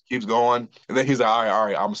then keeps going. And then he's like, all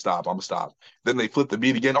right, I'm gonna stop. Then they flip the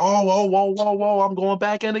beat again. Oh, whoa, I'm going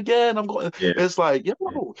back in again. I'm going. Yeah. It's like, Yeah.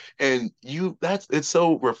 and it's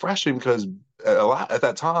so refreshing because a lot at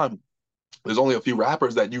that time there's only a few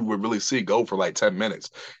rappers that you would really see go for like 10 minutes.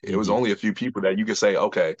 It was Mhm. only a few people that you could say,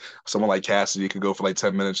 okay, someone like Cassidy could go for like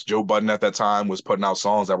 10 minutes. Joe Budden at that time was putting out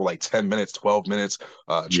songs that were like 10 minutes, 12 minutes.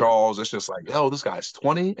 Yeah. Charles, it's just like, yo, this guy's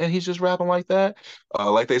 20 and he's just rapping like that.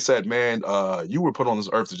 Like they said, man, you were put on this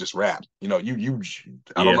earth to just rap. I don't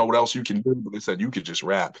Yeah. know what else you can do, but they said you could just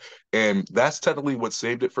rap. And that's technically what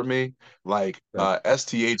saved it for me. Like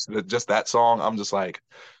STH, just that song, I'm just like,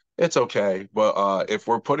 it's okay. But if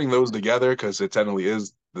we're putting those together, because it technically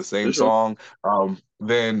is the For same sure. song,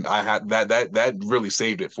 then I had that really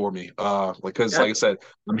saved it for me. Because Yeah. like I said,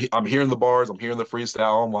 I'm hearing the bars, I'm hearing the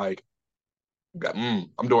freestyle, I'm like,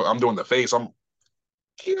 I'm doing the face.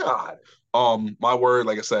 God. My word,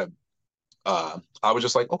 like I said, I was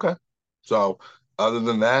just like, okay. So other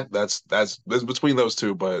than that, that's between those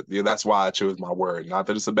two, but yeah, that's why I chose my word. Not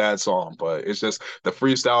that it's a bad song, but it's just the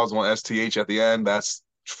freestyles on STH at the end, that's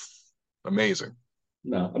amazing.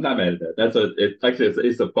 No, I'm not mad at that. Like I said,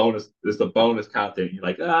 it's a bonus. It's a bonus content. You're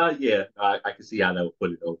like, yeah, I can see how that would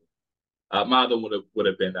put it over. My other would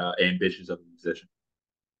have been ambitions of a musician.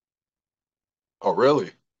 Oh,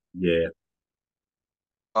 really? Yeah.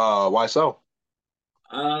 Why so?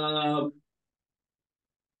 Um.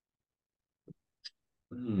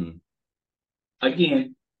 hmm.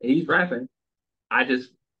 Again, he's rapping. I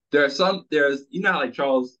just there's how like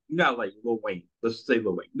Charles, how like Lil Wayne. Let's just say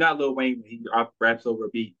Lil Wayne. Lil Wayne when he raps over a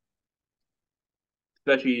beat,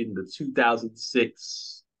 especially in the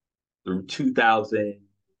 2006 through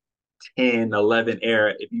 2010, 11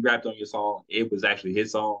 era. If you rapped on your song, it was actually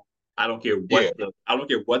his song. Yeah, I don't care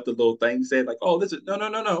what the little thing said. Like, oh, this is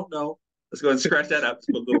no. Let's go and scratch that up. Let's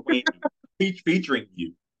put Lil Wayne featuring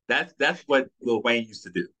you. That's what Lil Wayne used to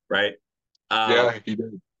do, right? Um, yeah, he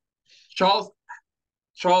did. Charles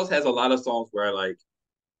Charles has a lot of songs where like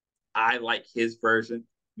I like his version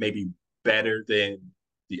maybe better than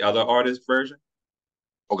the other artist's version.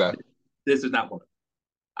 Okay, This is not one of them.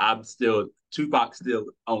 I'm still Tupac still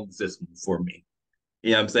owns this one for me.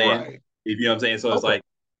 You know what I'm saying? right. If you know what I'm saying. So it's Okay, like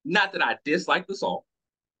not that I dislike the song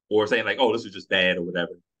or saying like, oh, this is just bad or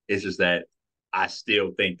whatever. It's just that I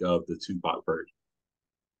still think of the Tupac version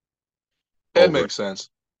it over. makes sense.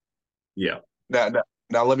 Yeah.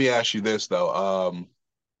 Now, let me ask you this though.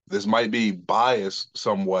 This might be biased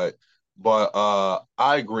somewhat, but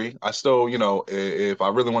I agree. I still, if I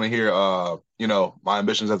really want to hear, my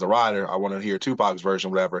ambitions as a writer, I want to hear Tupac's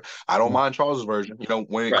version, whatever. I don't mind Charles's version.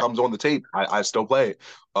 When it Right. comes on the tape, I still play it.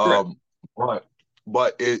 Correct.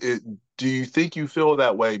 But do you think you feel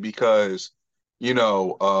that way because, you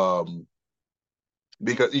know,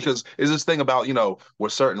 because is this thing about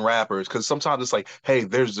with certain rappers because sometimes it's like hey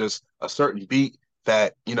there's just a certain beat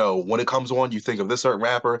that when it comes on you think of this certain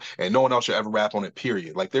rapper and no one else should ever rap on it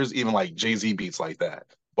period like there's even like Jay-Z beats like that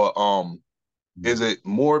but is it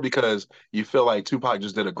more because you feel like Tupac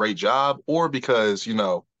just did a great job or because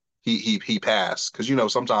he passed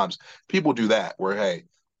because sometimes people do that where hey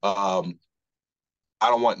um I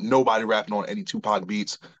don't want nobody rapping on any Tupac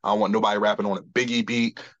beats. I don't want nobody rapping on a Biggie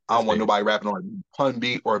beat. I That's don't want fair. nobody rapping on a pun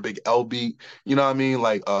beat or a big L beat. You know what I mean?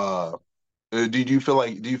 Like, do you feel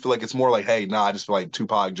like it's more like, hey, nah, I just feel like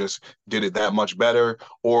Tupac just did it that much better,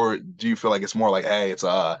 or do you feel like it's more like, hey, it's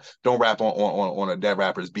don't rap on a dead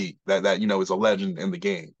rapper's beat that is a legend in the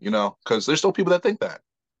game, because there's still people that think that.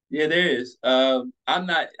 Yeah, there is. I'm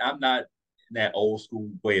not in that old school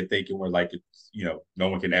way of thinking where like it's no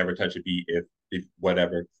one can ever touch a beat if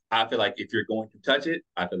whatever. I feel like if you're going to touch it,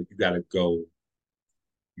 I feel like you gotta go.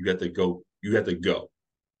 You have to go. You have to go.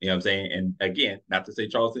 You know what I'm saying? And again, not to say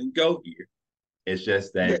Charles didn't go here. It's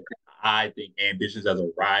just Yeah, that I think Ambitions as a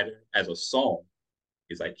writer, as a song,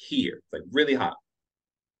 is like here. It's like really hot.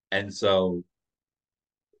 And so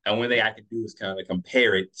the only thing I can do is kind of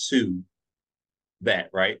compare it to that,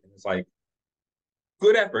 right? And it's like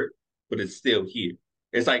good effort, but it's still here.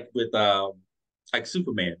 It's like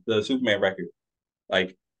Superman, the Superman record.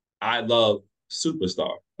 Like I love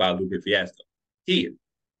Superstar by Lupe Fiasco here,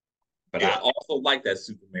 but I yeah. also like that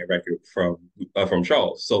Superman record from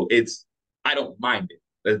Charles. So I don't mind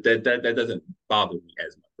it. That doesn't bother me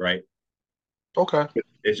as much, right? Okay.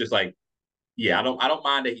 It's just like yeah, I don't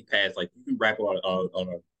mind that he passed. Like you can rap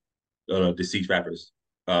deceased rappers,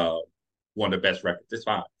 uh, one of the best records. It's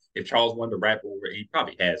fine. If Charles wanted to rap over, he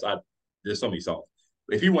probably has. There's so many songs.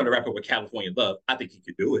 If he wanted to rap over California Love, I think he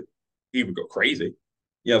could do it. He would go crazy.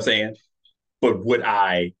 You know what I'm saying? But would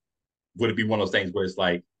it be one of those things where it's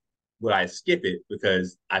like, would I skip it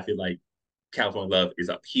because I feel like California Love is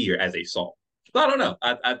up here as a song? So I don't know.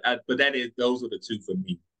 But those are the two for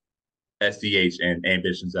me, SDH and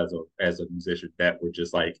Ambitions as a musician that were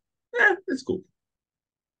just like, it's cool.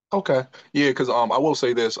 Okay. Yeah, because I will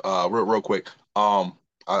say this real quick.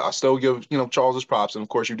 I still give, Charles his props, and of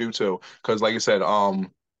course you do too. Because like I said,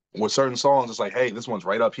 with certain songs, it's like, hey, this one's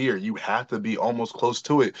right up here. You have to be almost close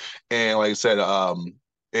to it. And like I said,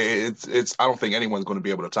 it's I don't think anyone's going to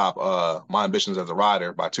be able to top My Ambitions as a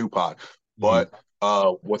Rider by Tupac. Mm.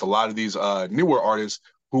 But with a lot of these newer artists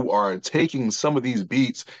who are taking some of these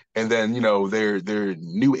beats and then, they're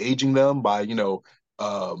new aging them by,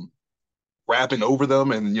 rapping over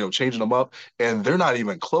them and changing them up, and they're not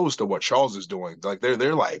even close to what Charles is doing. Like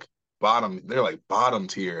they're like bottom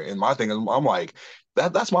tier. And my thing is, I'm like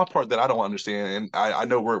that's my part that I don't understand. And I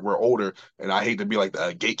know we're older, and I hate to be like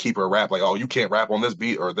the gatekeeper of rap, like, oh, you can't rap on this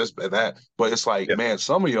beat or this and that. But it's like, Yeah. man,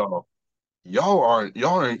 some of y'all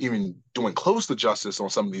aren't even doing close to justice on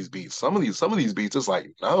some of these beats. Some of these beats, it's like,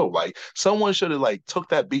 no, like someone should have like took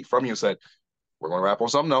that beat from you and said, we're gonna rap on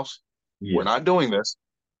something else. We're Yeah. not doing this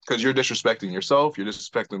because you're disrespecting yourself, you're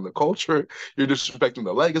disrespecting the culture, you're disrespecting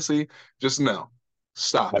the legacy. Just no,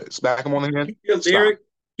 stop Like, it. Smack them on the hand. keep your Stop. lyric,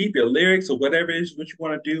 keep your lyrics or whatever it is what you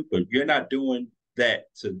want to do, but you're not doing that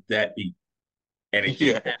to that beat. And it keeps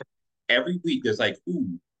Yeah, happening. Every week there's like,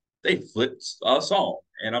 ooh, they flipped a song.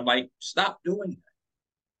 And I'm like, stop doing that.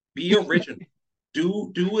 Be original.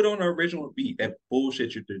 Do it on an original beat. That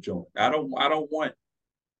bullshit you're doing. I don't want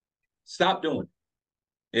stop doing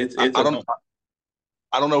it. I, It's I don't annoying.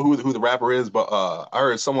 I don't know who the rapper is, but I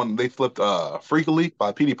heard someone they flipped Freakily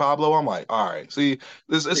by Petey Pablo. I'm like, all right, see,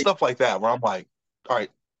 there's it's stuff like that where I'm like, all right,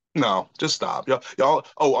 no, just stop. Y'all,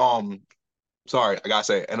 oh, sorry, I gotta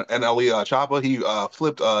say, and NLE Choppa, he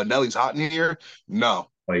flipped Nelly's Hot in Here. No,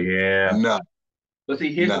 But yeah. no, But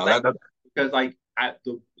see, here's the no, thing, that because like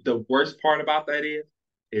the worst part about that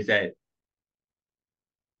is that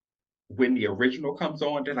when the original comes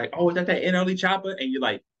on, they're like, oh, is that NLE Chopper? And you're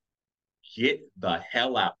like, get the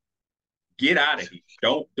hell out. Get out of here.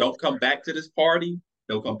 Don't come back to this party.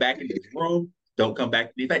 Don't come back in this room. Don't come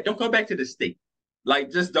back. In fact, don't come back to the state.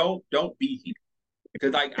 Like, just don't be here.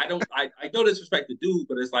 Because like I no disrespect the dude,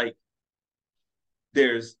 but it's like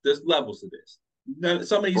there's levels to this.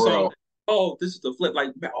 Some of these songs, bro. oh, this is the flip. Like,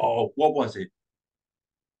 oh, what was it?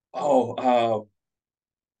 Oh,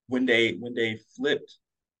 when they flipped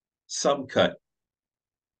some cut.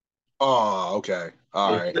 Oh, okay,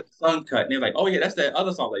 all They right, flipped some cut, and they're like, "Oh yeah, that's that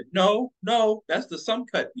other song." Like, no, no, that's the some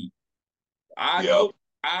cut beat. I yep, know,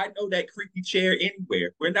 I know that creaky chair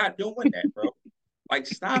anywhere. We're not doing that, bro. Like,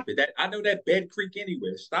 stop it. That I know that bed creak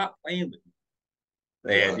anywhere. Stop playing with me.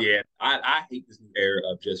 And yeah. yeah, I hate this new era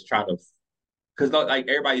of just trying to, because like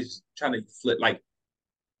everybody's trying to flip. Like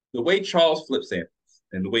the way Charles flipped samples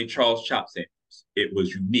and the way Charles chopped samples, it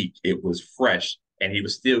was unique. It was fresh, and he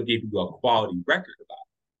was still giving you a quality record about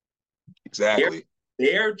they're Exactly.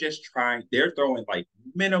 they're just trying, they're throwing like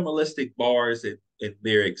minimalistic bars and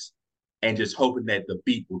lyrics and just hoping that the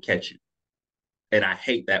beat will catch you. And I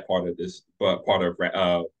hate that part of this part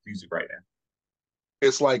of music right now.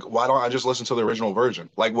 It's like, why don't I just listen to the original version?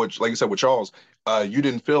 Like you said with Charles, you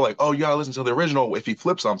didn't feel like, oh, you gotta listen to the original if he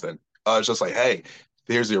flipped something. It's just like, hey,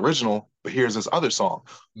 there's the original, but here's this other song.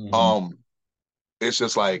 Mm-hmm. Um, it's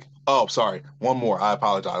just like, oh, sorry, one more. I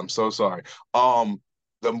apologize. I'm so sorry.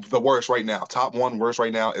 The worst right now, top one worst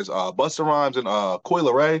right now is Busta Rhymes and Coi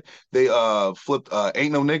Leray. They flipped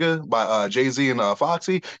Ain't No Nigga by Jay-Z and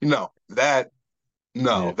Foxy. Yeah.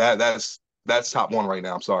 No, that's top one right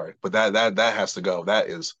now. I'm sorry, but that has to go. That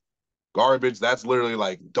is garbage. That's literally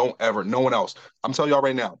like, don't ever, no one else. I'm telling y'all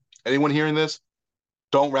right now, anyone hearing this,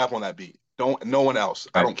 don't rap on that beat. Don't, no one else.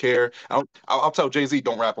 I Right. don't care. I'll tell Jay-Z,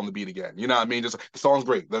 don't rap on the beat again. You know what I mean? Just the song's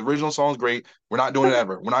great. The original song's great. We're not doing it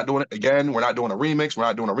ever. We're not doing it again. We're not doing a remix. We're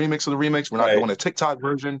not doing a remix of the remix. We're not Right. doing a TikTok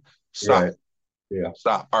version. Right. Stop. Yeah.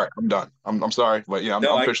 Stop. All right, I'm done. I'm sorry, but yeah, I'm,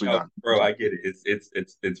 No, I'm I officially no, done. I'm bro, I get it.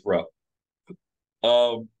 It's rough.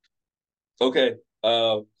 Um, okay.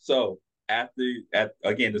 So at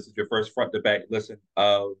again, this is your first front to back listen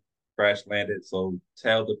of Crash Landed. So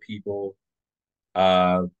tell the people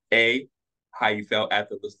A, how you felt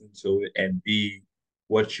after listening to it, and B,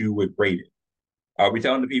 what you would rate it. Are we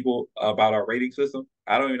telling the people about our rating system?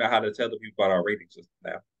 I don't even know how to tell the people about our rating system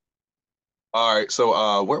now. All right,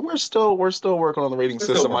 so we're still working on the rating We're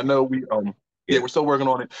still system. I working. know we Yeah, Yeah. we're still working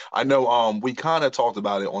on it. I know we kind of talked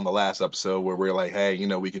about it on the last episode where we're like, hey,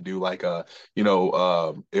 we could do like a,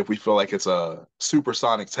 if we feel like it's a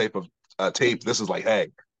supersonic type of tape, this is like,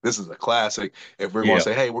 hey, this is a classic. If we're going to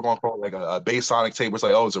Yeah. say, hey, we're going to call it like a bass sonic tape, it's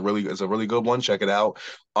like, oh, it's a really good one. Check it out.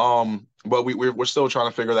 But we're still trying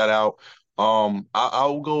to figure that out.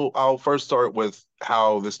 I'll first start with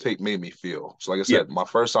how this tape made me feel. So like I Yeah. said, my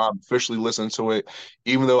first time officially listening to it,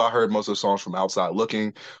 even though I heard most of the songs from Outside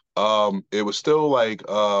Looking, it was still like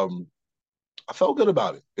I felt good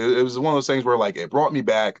about it. It was one of those things where like it brought me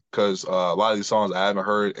back because a lot of these songs I haven't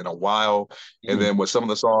heard in a while, and Mhm. then with some of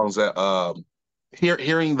the songs that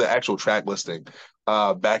hearing the actual track listing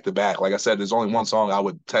back to back, like I said, there's only one song I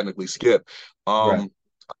would technically skip. Right. Um,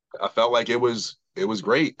 I felt like it was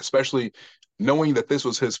great, especially knowing that this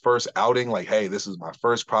was his first outing. Like, hey, this is my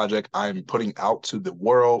first project I'm putting out to the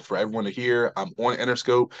world for everyone to hear. I'm on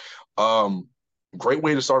Interscope. Um, Great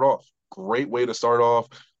way to start off. Great way to start off.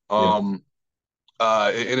 Yeah. Um,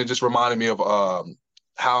 and it just reminded me of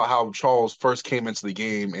how Charles first came into the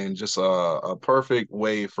game, and just a perfect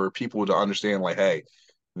way for people to understand, like, hey,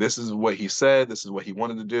 this is what he said, this is what he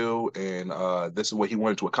wanted to do, and this is what he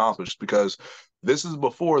wanted to accomplish. Because this is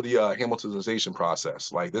before the Hamiltonization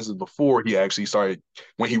process. Like, this is before he actually started,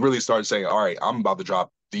 when he really started saying, all right, I'm about to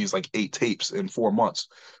drop these like 8 tapes in 4 months.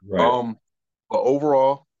 Right. Um, but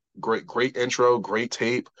overall, great intro, great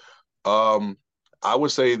tape. Um, I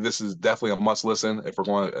would say this is definitely a must listen if we're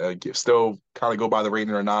going to still kind of go by the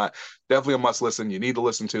rating or not. Definitely a must listen. You need to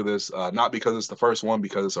listen to this, not because it's the first one,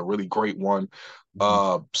 because it's a really great one.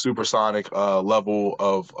 Mhm. Supersonic level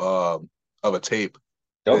of a tape.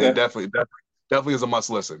 It Okay. definitely is a must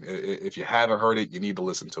listen. If you haven't heard it, you need to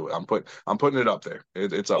listen to it. I'm putting it up there.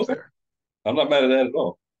 It's up Okay. there. I'm not mad at that at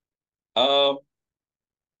all. Um,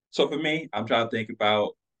 so for me, I'm trying to think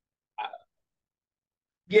about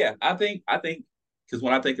yeah, I think because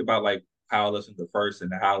when I think about like how I listened to first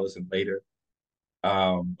and how I listened later,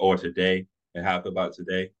 or today and how I feel about it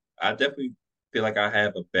today, I definitely feel like I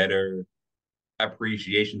have a better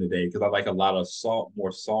appreciation today because I like a lot of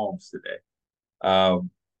more songs today. So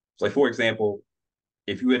like for example,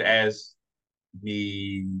 if you had asked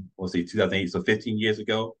me, let's see, 2008, so 15 years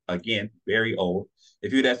ago, again, very old.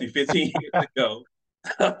 If you had asked me 15 years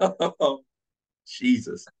ago,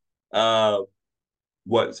 Jesus, uh,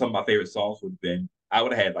 what some of my favorite songs would have been, I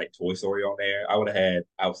would have had like Toy Story on there. I would have had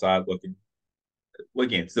Outside Looking. Well,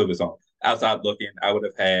 again, still good song. Outside Looking. I would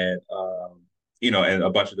have had, and a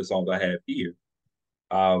bunch of the songs I have here.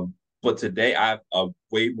 But today I have a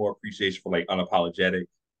way more appreciation for like Unapologetic,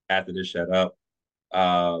 After This Shut Up.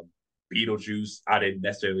 Uh, Beetlejuice, I didn't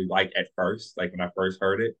necessarily like at first, like when I first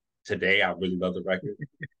heard it. Today, I really love the record.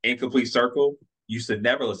 Incomplete Circle, used to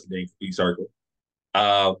never listen to Incomplete Circle.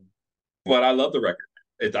 Um, but I love the record.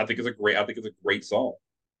 I think it's a great song.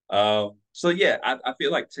 So yeah, I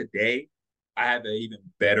feel like today I have an even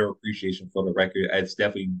better appreciation for the record.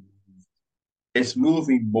 It's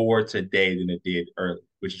moving more today than it did early,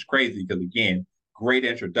 which is crazy because again, great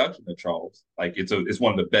introduction to Charles. Like it's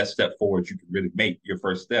one of the best step forwards you can really make, your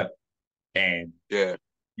first step. And Yeah.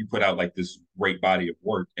 you put out like this great body of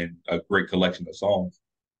work and a great collection of songs.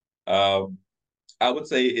 Um, I would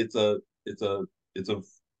say it's a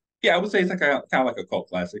yeah, I would say it's like a kind of like a cult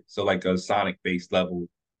classic. So like a Sonic based level,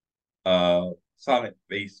 Sonic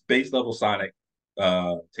base level Sonic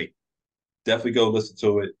tape. Definitely go listen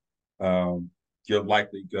to it. You're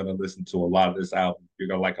likely gonna listen to a lot of this album. You're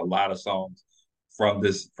gonna like a lot of songs from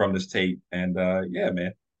this tape. And yeah,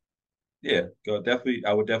 man. Yeah, go definitely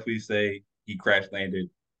I would definitely say he crash landed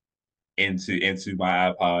into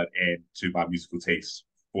my iPod and to my musical taste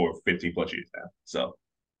for 15 plus years now. So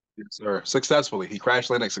Yes, sir. Successfully. He crash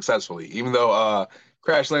landed successfully. Even though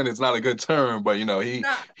crash landed is not a good term, but nah, he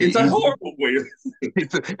it's a he's horrible way.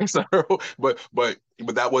 it's a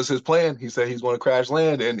but that was his plan. He said he's going to crash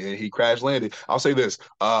land, and he crash landed. I'll say this: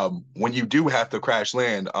 when you do have to crash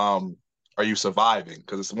land, are you surviving?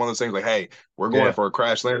 Because it's one of those things like, hey, we're going Yeah, for a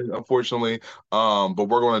crash landing, unfortunately, but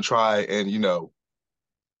we're going to try and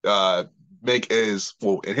uh make as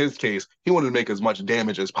well. In his case, he wanted to make as much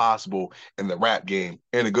damage as possible in the rap game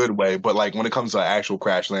in a good way. But like when it comes to actual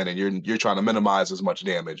crash landing, you're trying to minimize as much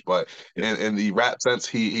damage. But yeah, in the rap sense,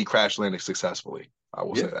 he crash landed successfully. I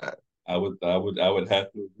will yeah. say that. I would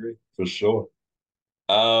have to agree for sure.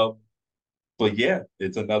 Um, but yeah,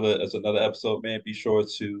 it's another episode, man. Be sure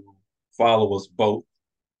to follow us both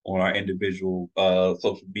on our individual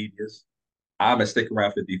social medias. I'm at Stick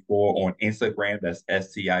Around 54 on Instagram. That's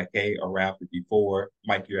STIK around 54.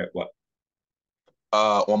 Mike, you're at what?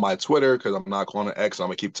 On my Twitter, because I'm not calling it X, I'm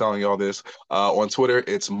gonna keep telling y'all this. On Twitter,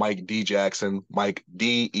 it's Mike D Jackson, Mike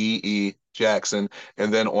DEE Jackson,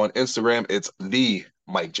 and then on Instagram, it's the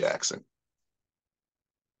Mike Jackson.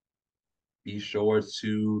 Be sure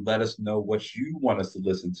to let us know what you want us to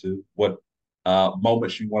listen to, what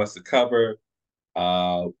moments you want us to cover.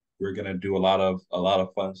 Uh, we're gonna do a lot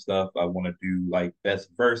of fun stuff. I want to do like best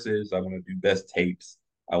verses. I want to do best tapes.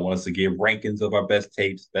 I want us to give rankings of our best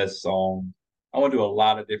tapes, best songs. I want to do a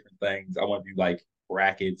lot of different things. I want to do like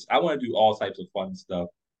brackets. I want to do all types of fun stuff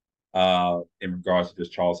in regards to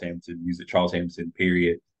just Charles Hamilton music, Charles Hamilton,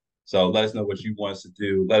 period. So let us know what you want us to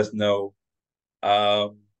do. Let us know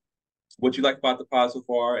um, what you like about the pod so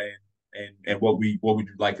far, and what would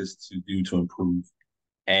you like us to do to improve.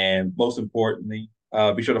 And most importantly,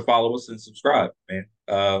 be sure to follow us and subscribe, man.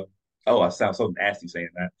 Oh, I sound so nasty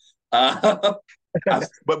saying that. I, I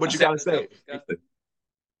But you gotta sound say so it. disgusting.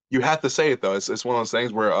 You have to say it though. It's one of those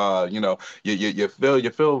things where you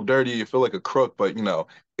feel dirty, you feel like a crook, but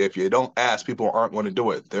if you don't ask, people aren't going to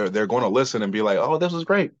do it. They're going to listen and be like, oh, this is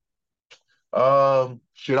great.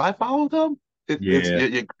 Should I follow them? It's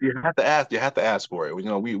Yeah, you have to ask. You have to ask for it. We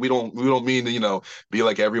don't mean to be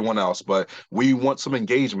like everyone else, but we want some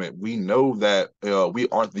engagement. We know that we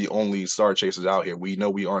aren't the only star chasers out here. We know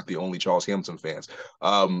we aren't the only Charles Hamilton fans.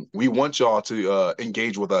 We want y'all to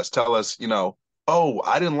engage with us. Tell us, oh,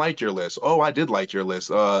 I didn't like your list. Oh, I did like your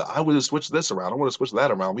list. I would have switched this around. I would have switched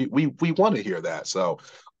that around. We want to hear that. So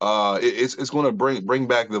it's going to bring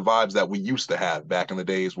back the vibes that we used to have back in the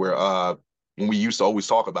days where when we used to always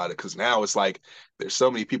talk about it, because now it's like there's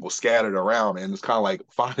so many people scattered around, and it's kind of like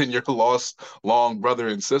finding your lost long brother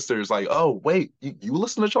and sister. It's like, oh wait, you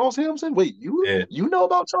listen to Charles Hamilton? Wait, yeah, you know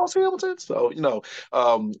about Charles Hamilton? So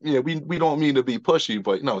yeah, we don't mean to be pushy,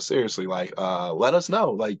 but seriously, like let us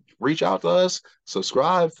know, like reach out to us,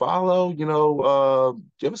 subscribe, follow,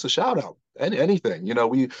 give us a shout out, anything.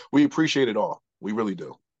 We appreciate it all. We really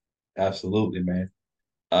do. absolutely, man.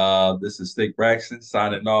 This is Stick Braxton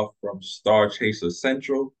signing off from Star Chaser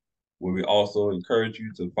Central, where we also encourage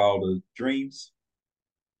you to follow the dreams.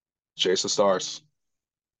 Chase the stars.